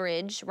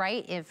coverage,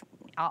 right? If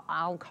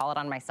I'll call it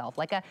on myself,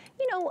 like a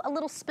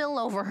little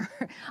spillover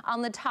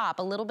on the top,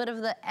 a little bit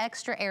of the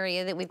extra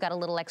area that we've got a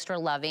little extra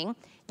loving.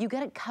 You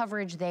get a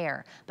coverage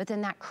there, but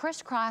then that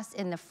crisscross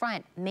in the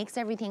front makes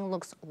everything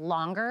looks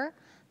longer,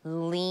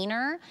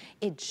 leaner.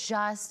 It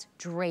just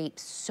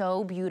drapes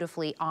so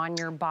beautifully on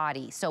your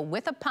body. So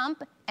with a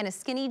pump and a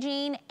skinny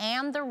jean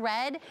and the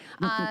red,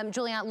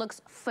 Juliana,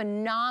 looks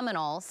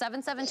phenomenal.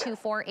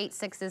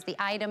 772486 is the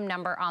item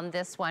number on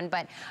this one,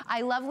 but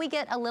I love we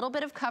get a little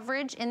bit of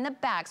coverage in the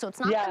back, so it's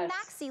not the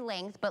maxi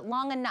length, but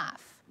long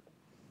enough.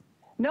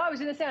 No, I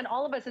was going to say on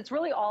all of us, it's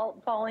really all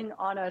falling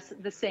on us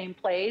the same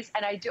place.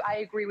 And I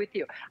agree with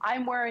you.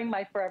 I'm wearing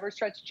my Forever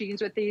Stretch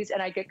jeans with these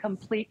and I get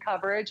complete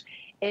coverage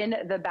in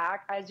the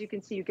back. As you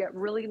can see, you get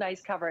really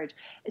nice coverage.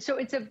 So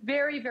it's a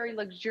very, very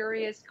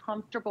luxurious,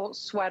 comfortable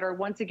sweater.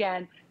 Once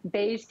again,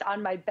 based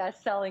on my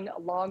best-selling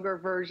longer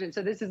version.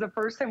 So this is the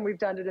first time we've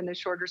done it in the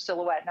shorter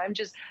silhouette, and I'm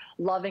just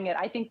loving it.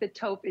 I think the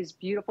taupe is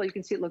beautiful. You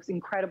can see it looks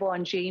incredible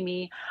on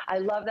Jamie. I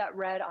love that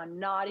red on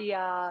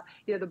Nadia.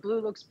 You know, the blue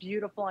looks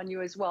beautiful on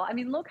you as well. I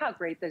mean, look how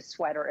great this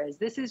sweater is.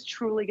 This is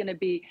truly going to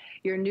be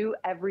your new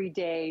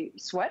everyday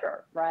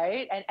sweater,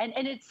 right?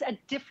 And it's a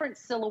different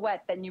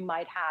silhouette than you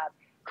might have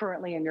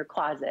currently in your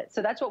closet.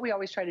 So that's what we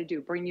always try to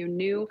do, bring you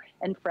new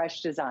and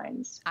fresh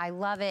designs. I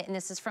love it, and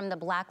this is from the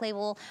Black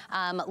Label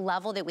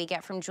level that we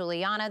get from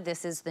Juliana.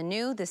 This is the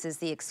new, this is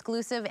the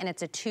exclusive, and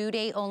it's a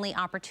 2-day only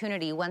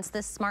opportunity. Once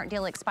this smart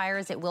deal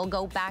expires, it will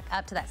go back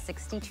up to that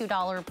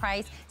 $62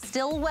 price.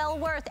 Still well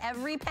worth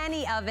every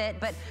penny of it,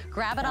 but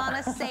grab it on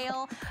a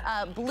sale.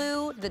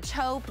 Blue, the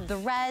taupe, the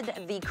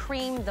red, the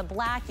cream, the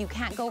black, you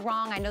can't go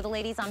wrong. I know the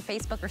ladies on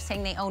Facebook are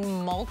saying they own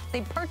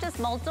they purchased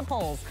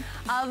multiples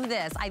of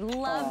this. I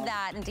love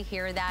that and to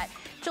hear that.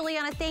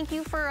 Juliana, thank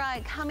you for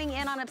coming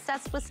in on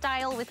Obsessed with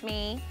Style with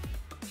me.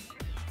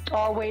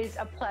 Always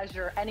a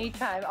pleasure,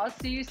 anytime. I'll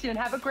see you soon.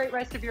 Have a great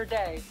rest of your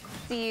day.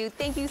 See you.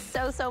 Thank you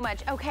so, so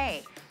much.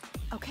 Okay,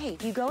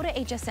 you go to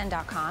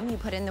hsn.com, you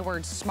put in the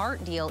word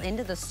smart deal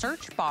into the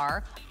search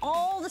bar,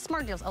 all the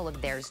smart deals. Oh,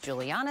 look, there's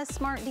Juliana's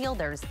smart deal,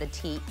 there's the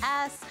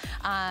TS,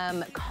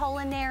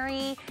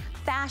 culinary,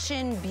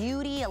 fashion,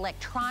 beauty,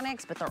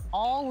 electronics, but they're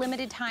all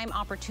limited time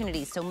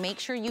opportunities. So make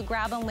sure you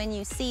grab them when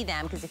you see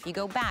them, because if you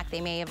go back,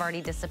 they may have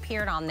already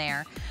disappeared on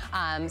there.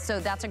 So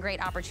that's a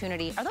great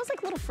opportunity. Are those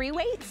like little free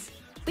weights?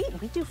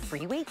 We do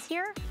free weights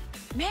here?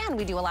 Man,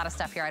 we do a lot of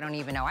stuff here I don't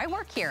even know. I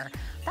work here.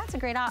 That's a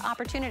great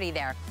opportunity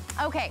there.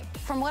 Okay,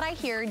 from what I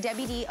hear,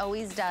 Debbie D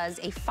always does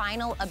a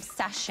final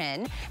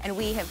obsession, and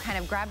we have kind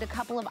of grabbed a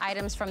couple of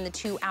items from the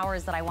 2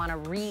 hours that I want to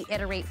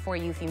reiterate for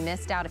you if you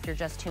missed out, if you're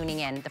just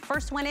tuning in. The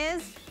first one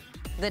is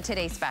the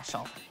Today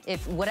Special.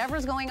 If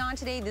whatever's going on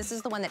today, this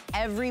is the one that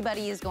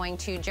everybody is going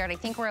to. Jared, I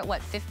think we're at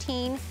what,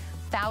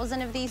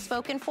 15,000 of these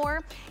spoken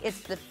for?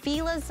 It's the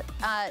Fila's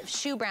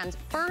shoe brand's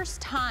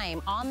first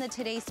time on the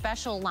Today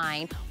Special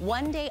line.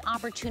 1-day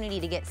opportunity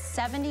to get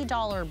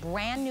 $70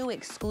 brand new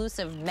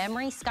exclusive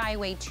Memory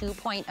Skyway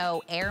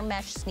 2.0 Air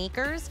Mesh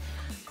sneakers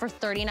for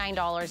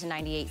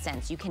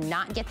 $39.98. You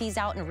cannot get these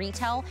out in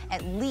retail,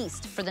 at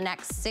least for the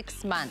next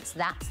 6 months.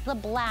 That's the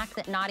black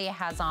that Nadia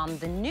has on.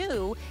 The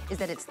new is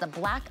that it's the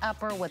black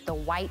upper with the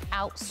white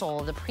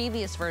outsole. The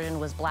previous version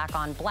was black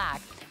on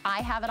black.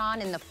 I have it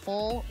on in the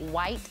full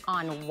white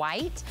on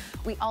white.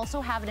 We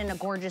also have it in a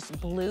gorgeous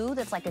blue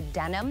that's like a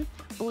denim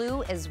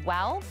blue as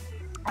well.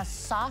 A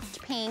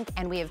soft pink,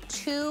 and we have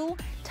 2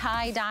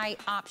 tie-dye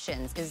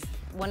options. Is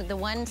the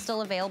one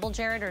still available,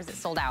 Jared, or is it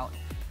sold out?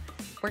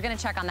 We're gonna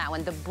check on that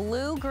one. The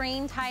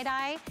blue-green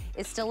tie-dye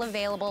is still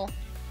available.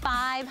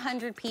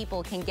 500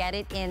 people can get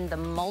it in the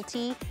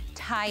multi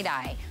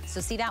tie-dye.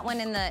 So see that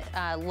one in the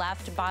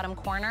left bottom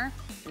corner?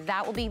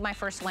 That will be my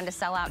first one to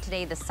sell out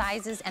today. The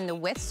sizes and the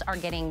widths are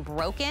getting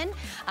broken.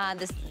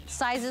 The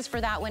sizes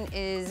for that one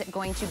is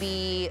going to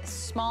be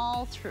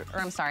small through,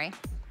 or I'm sorry,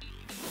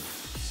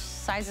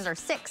 sizes are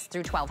 6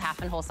 through 12,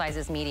 half and whole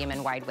sizes, medium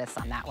and wide widths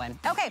on that one.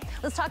 Okay,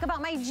 let's talk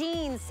about my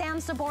jeans. Sam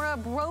Sabora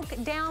broke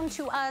down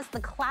to us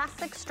the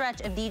classic stretch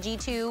of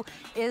DG2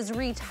 is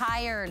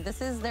retired.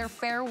 This is their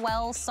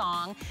farewell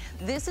song.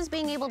 This is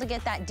being able to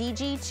get that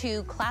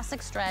DG2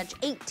 classic stretch,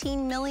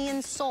 18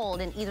 million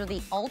sold in either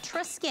the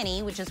ultra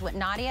skinny, which is what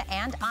Nadia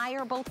and I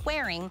are both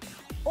wearing,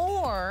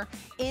 or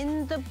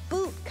in the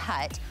boot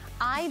cut.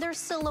 Either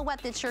silhouette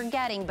that you're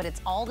getting, but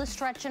it's all the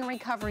stretch and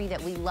recovery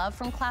that we love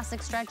from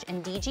Classic Stretch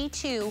and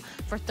DG2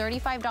 for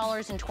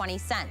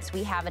 $35.20.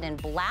 We have it in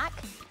black,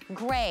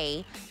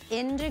 gray,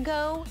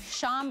 indigo,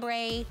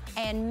 chambray,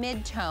 and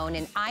mid-tone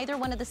in either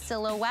one of the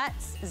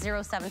silhouettes.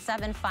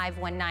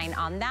 077-519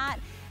 on that.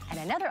 And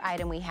another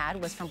item we had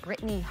was from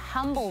Brittany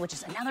Humble, which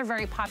is another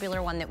very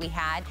popular one that we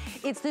had.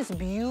 It's this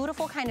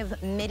beautiful kind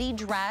of midi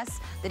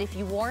dress that if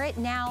you wore it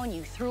now and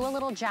you threw a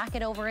little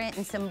jacket over it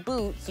and some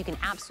boots, you can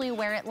absolutely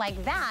wear it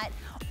like that.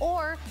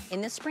 Or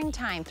in the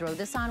springtime, throw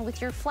this on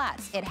with your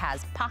flats. It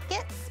has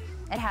pockets.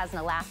 It has an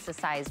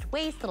elasticized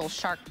waist, little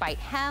shark bite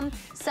hem.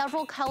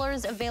 Several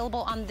colors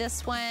available on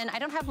this one. I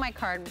don't have my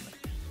card.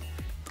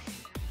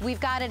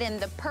 We've got it in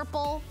the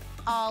purple,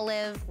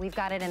 olive. We've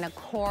got it in a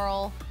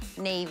coral,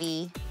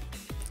 navy,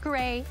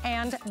 gray,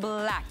 and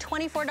black.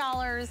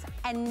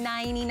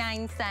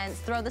 $24.99.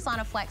 Throw this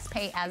on a flex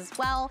pay as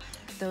well.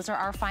 Those are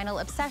our final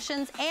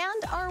obsessions,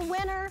 and our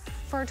winner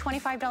for a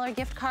 $25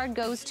 gift card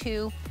goes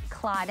to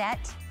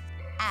Claudette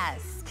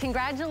S.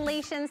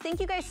 Congratulations. Thank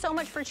you guys so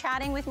much for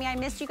chatting with me. I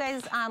missed you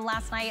guys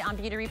last night on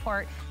Beauty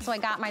Report, so I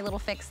got my little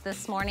fix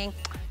this morning.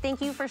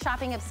 Thank you for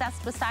shopping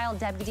Obsessed with Style.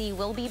 Debbie D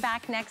will be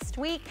back next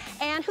week.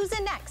 And who's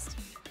in next?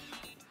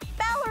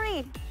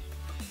 Valerie.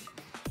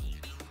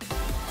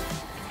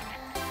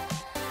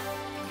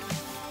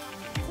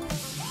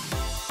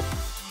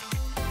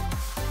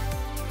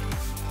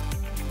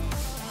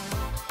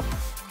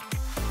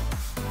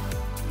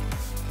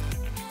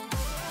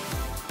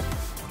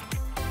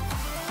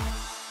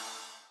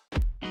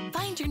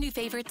 Find your new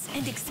favorites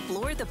and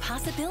explore the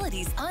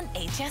possibilities on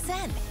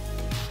HSN.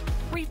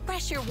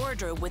 Refresh your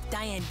wardrobe with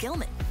Diane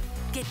Gilman.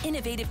 Get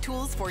innovative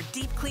tools for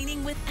deep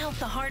cleaning without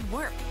the hard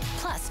work.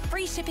 Plus,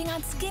 free shipping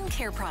on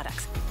skincare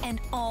products and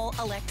all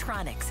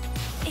electronics.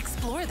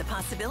 Explore the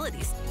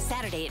possibilities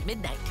Saturday at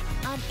midnight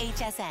on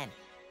HSN.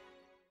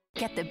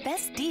 Get the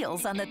best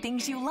deals on the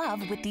things you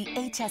love with the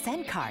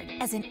HSN card.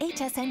 As an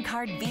HSN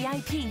card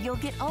VIP, you'll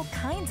get all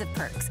kinds of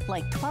perks,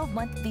 like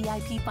 12-month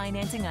VIP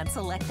financing on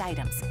select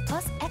items,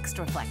 plus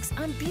extra flex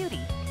on beauty,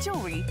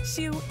 jewelry,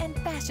 shoe, and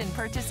fashion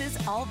purchases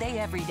all day,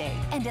 every day.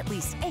 And at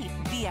least 8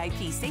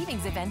 VIP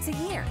savings events a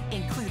year.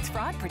 Includes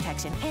fraud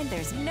protection, and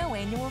there's no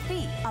annual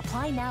fee.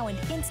 Apply now and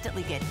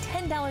instantly get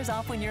 $10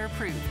 off when you're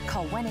approved.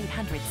 Call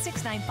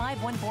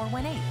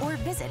 1-800-695-1418 or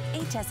visit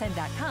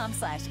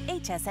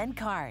hsn.com/HSN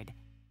card.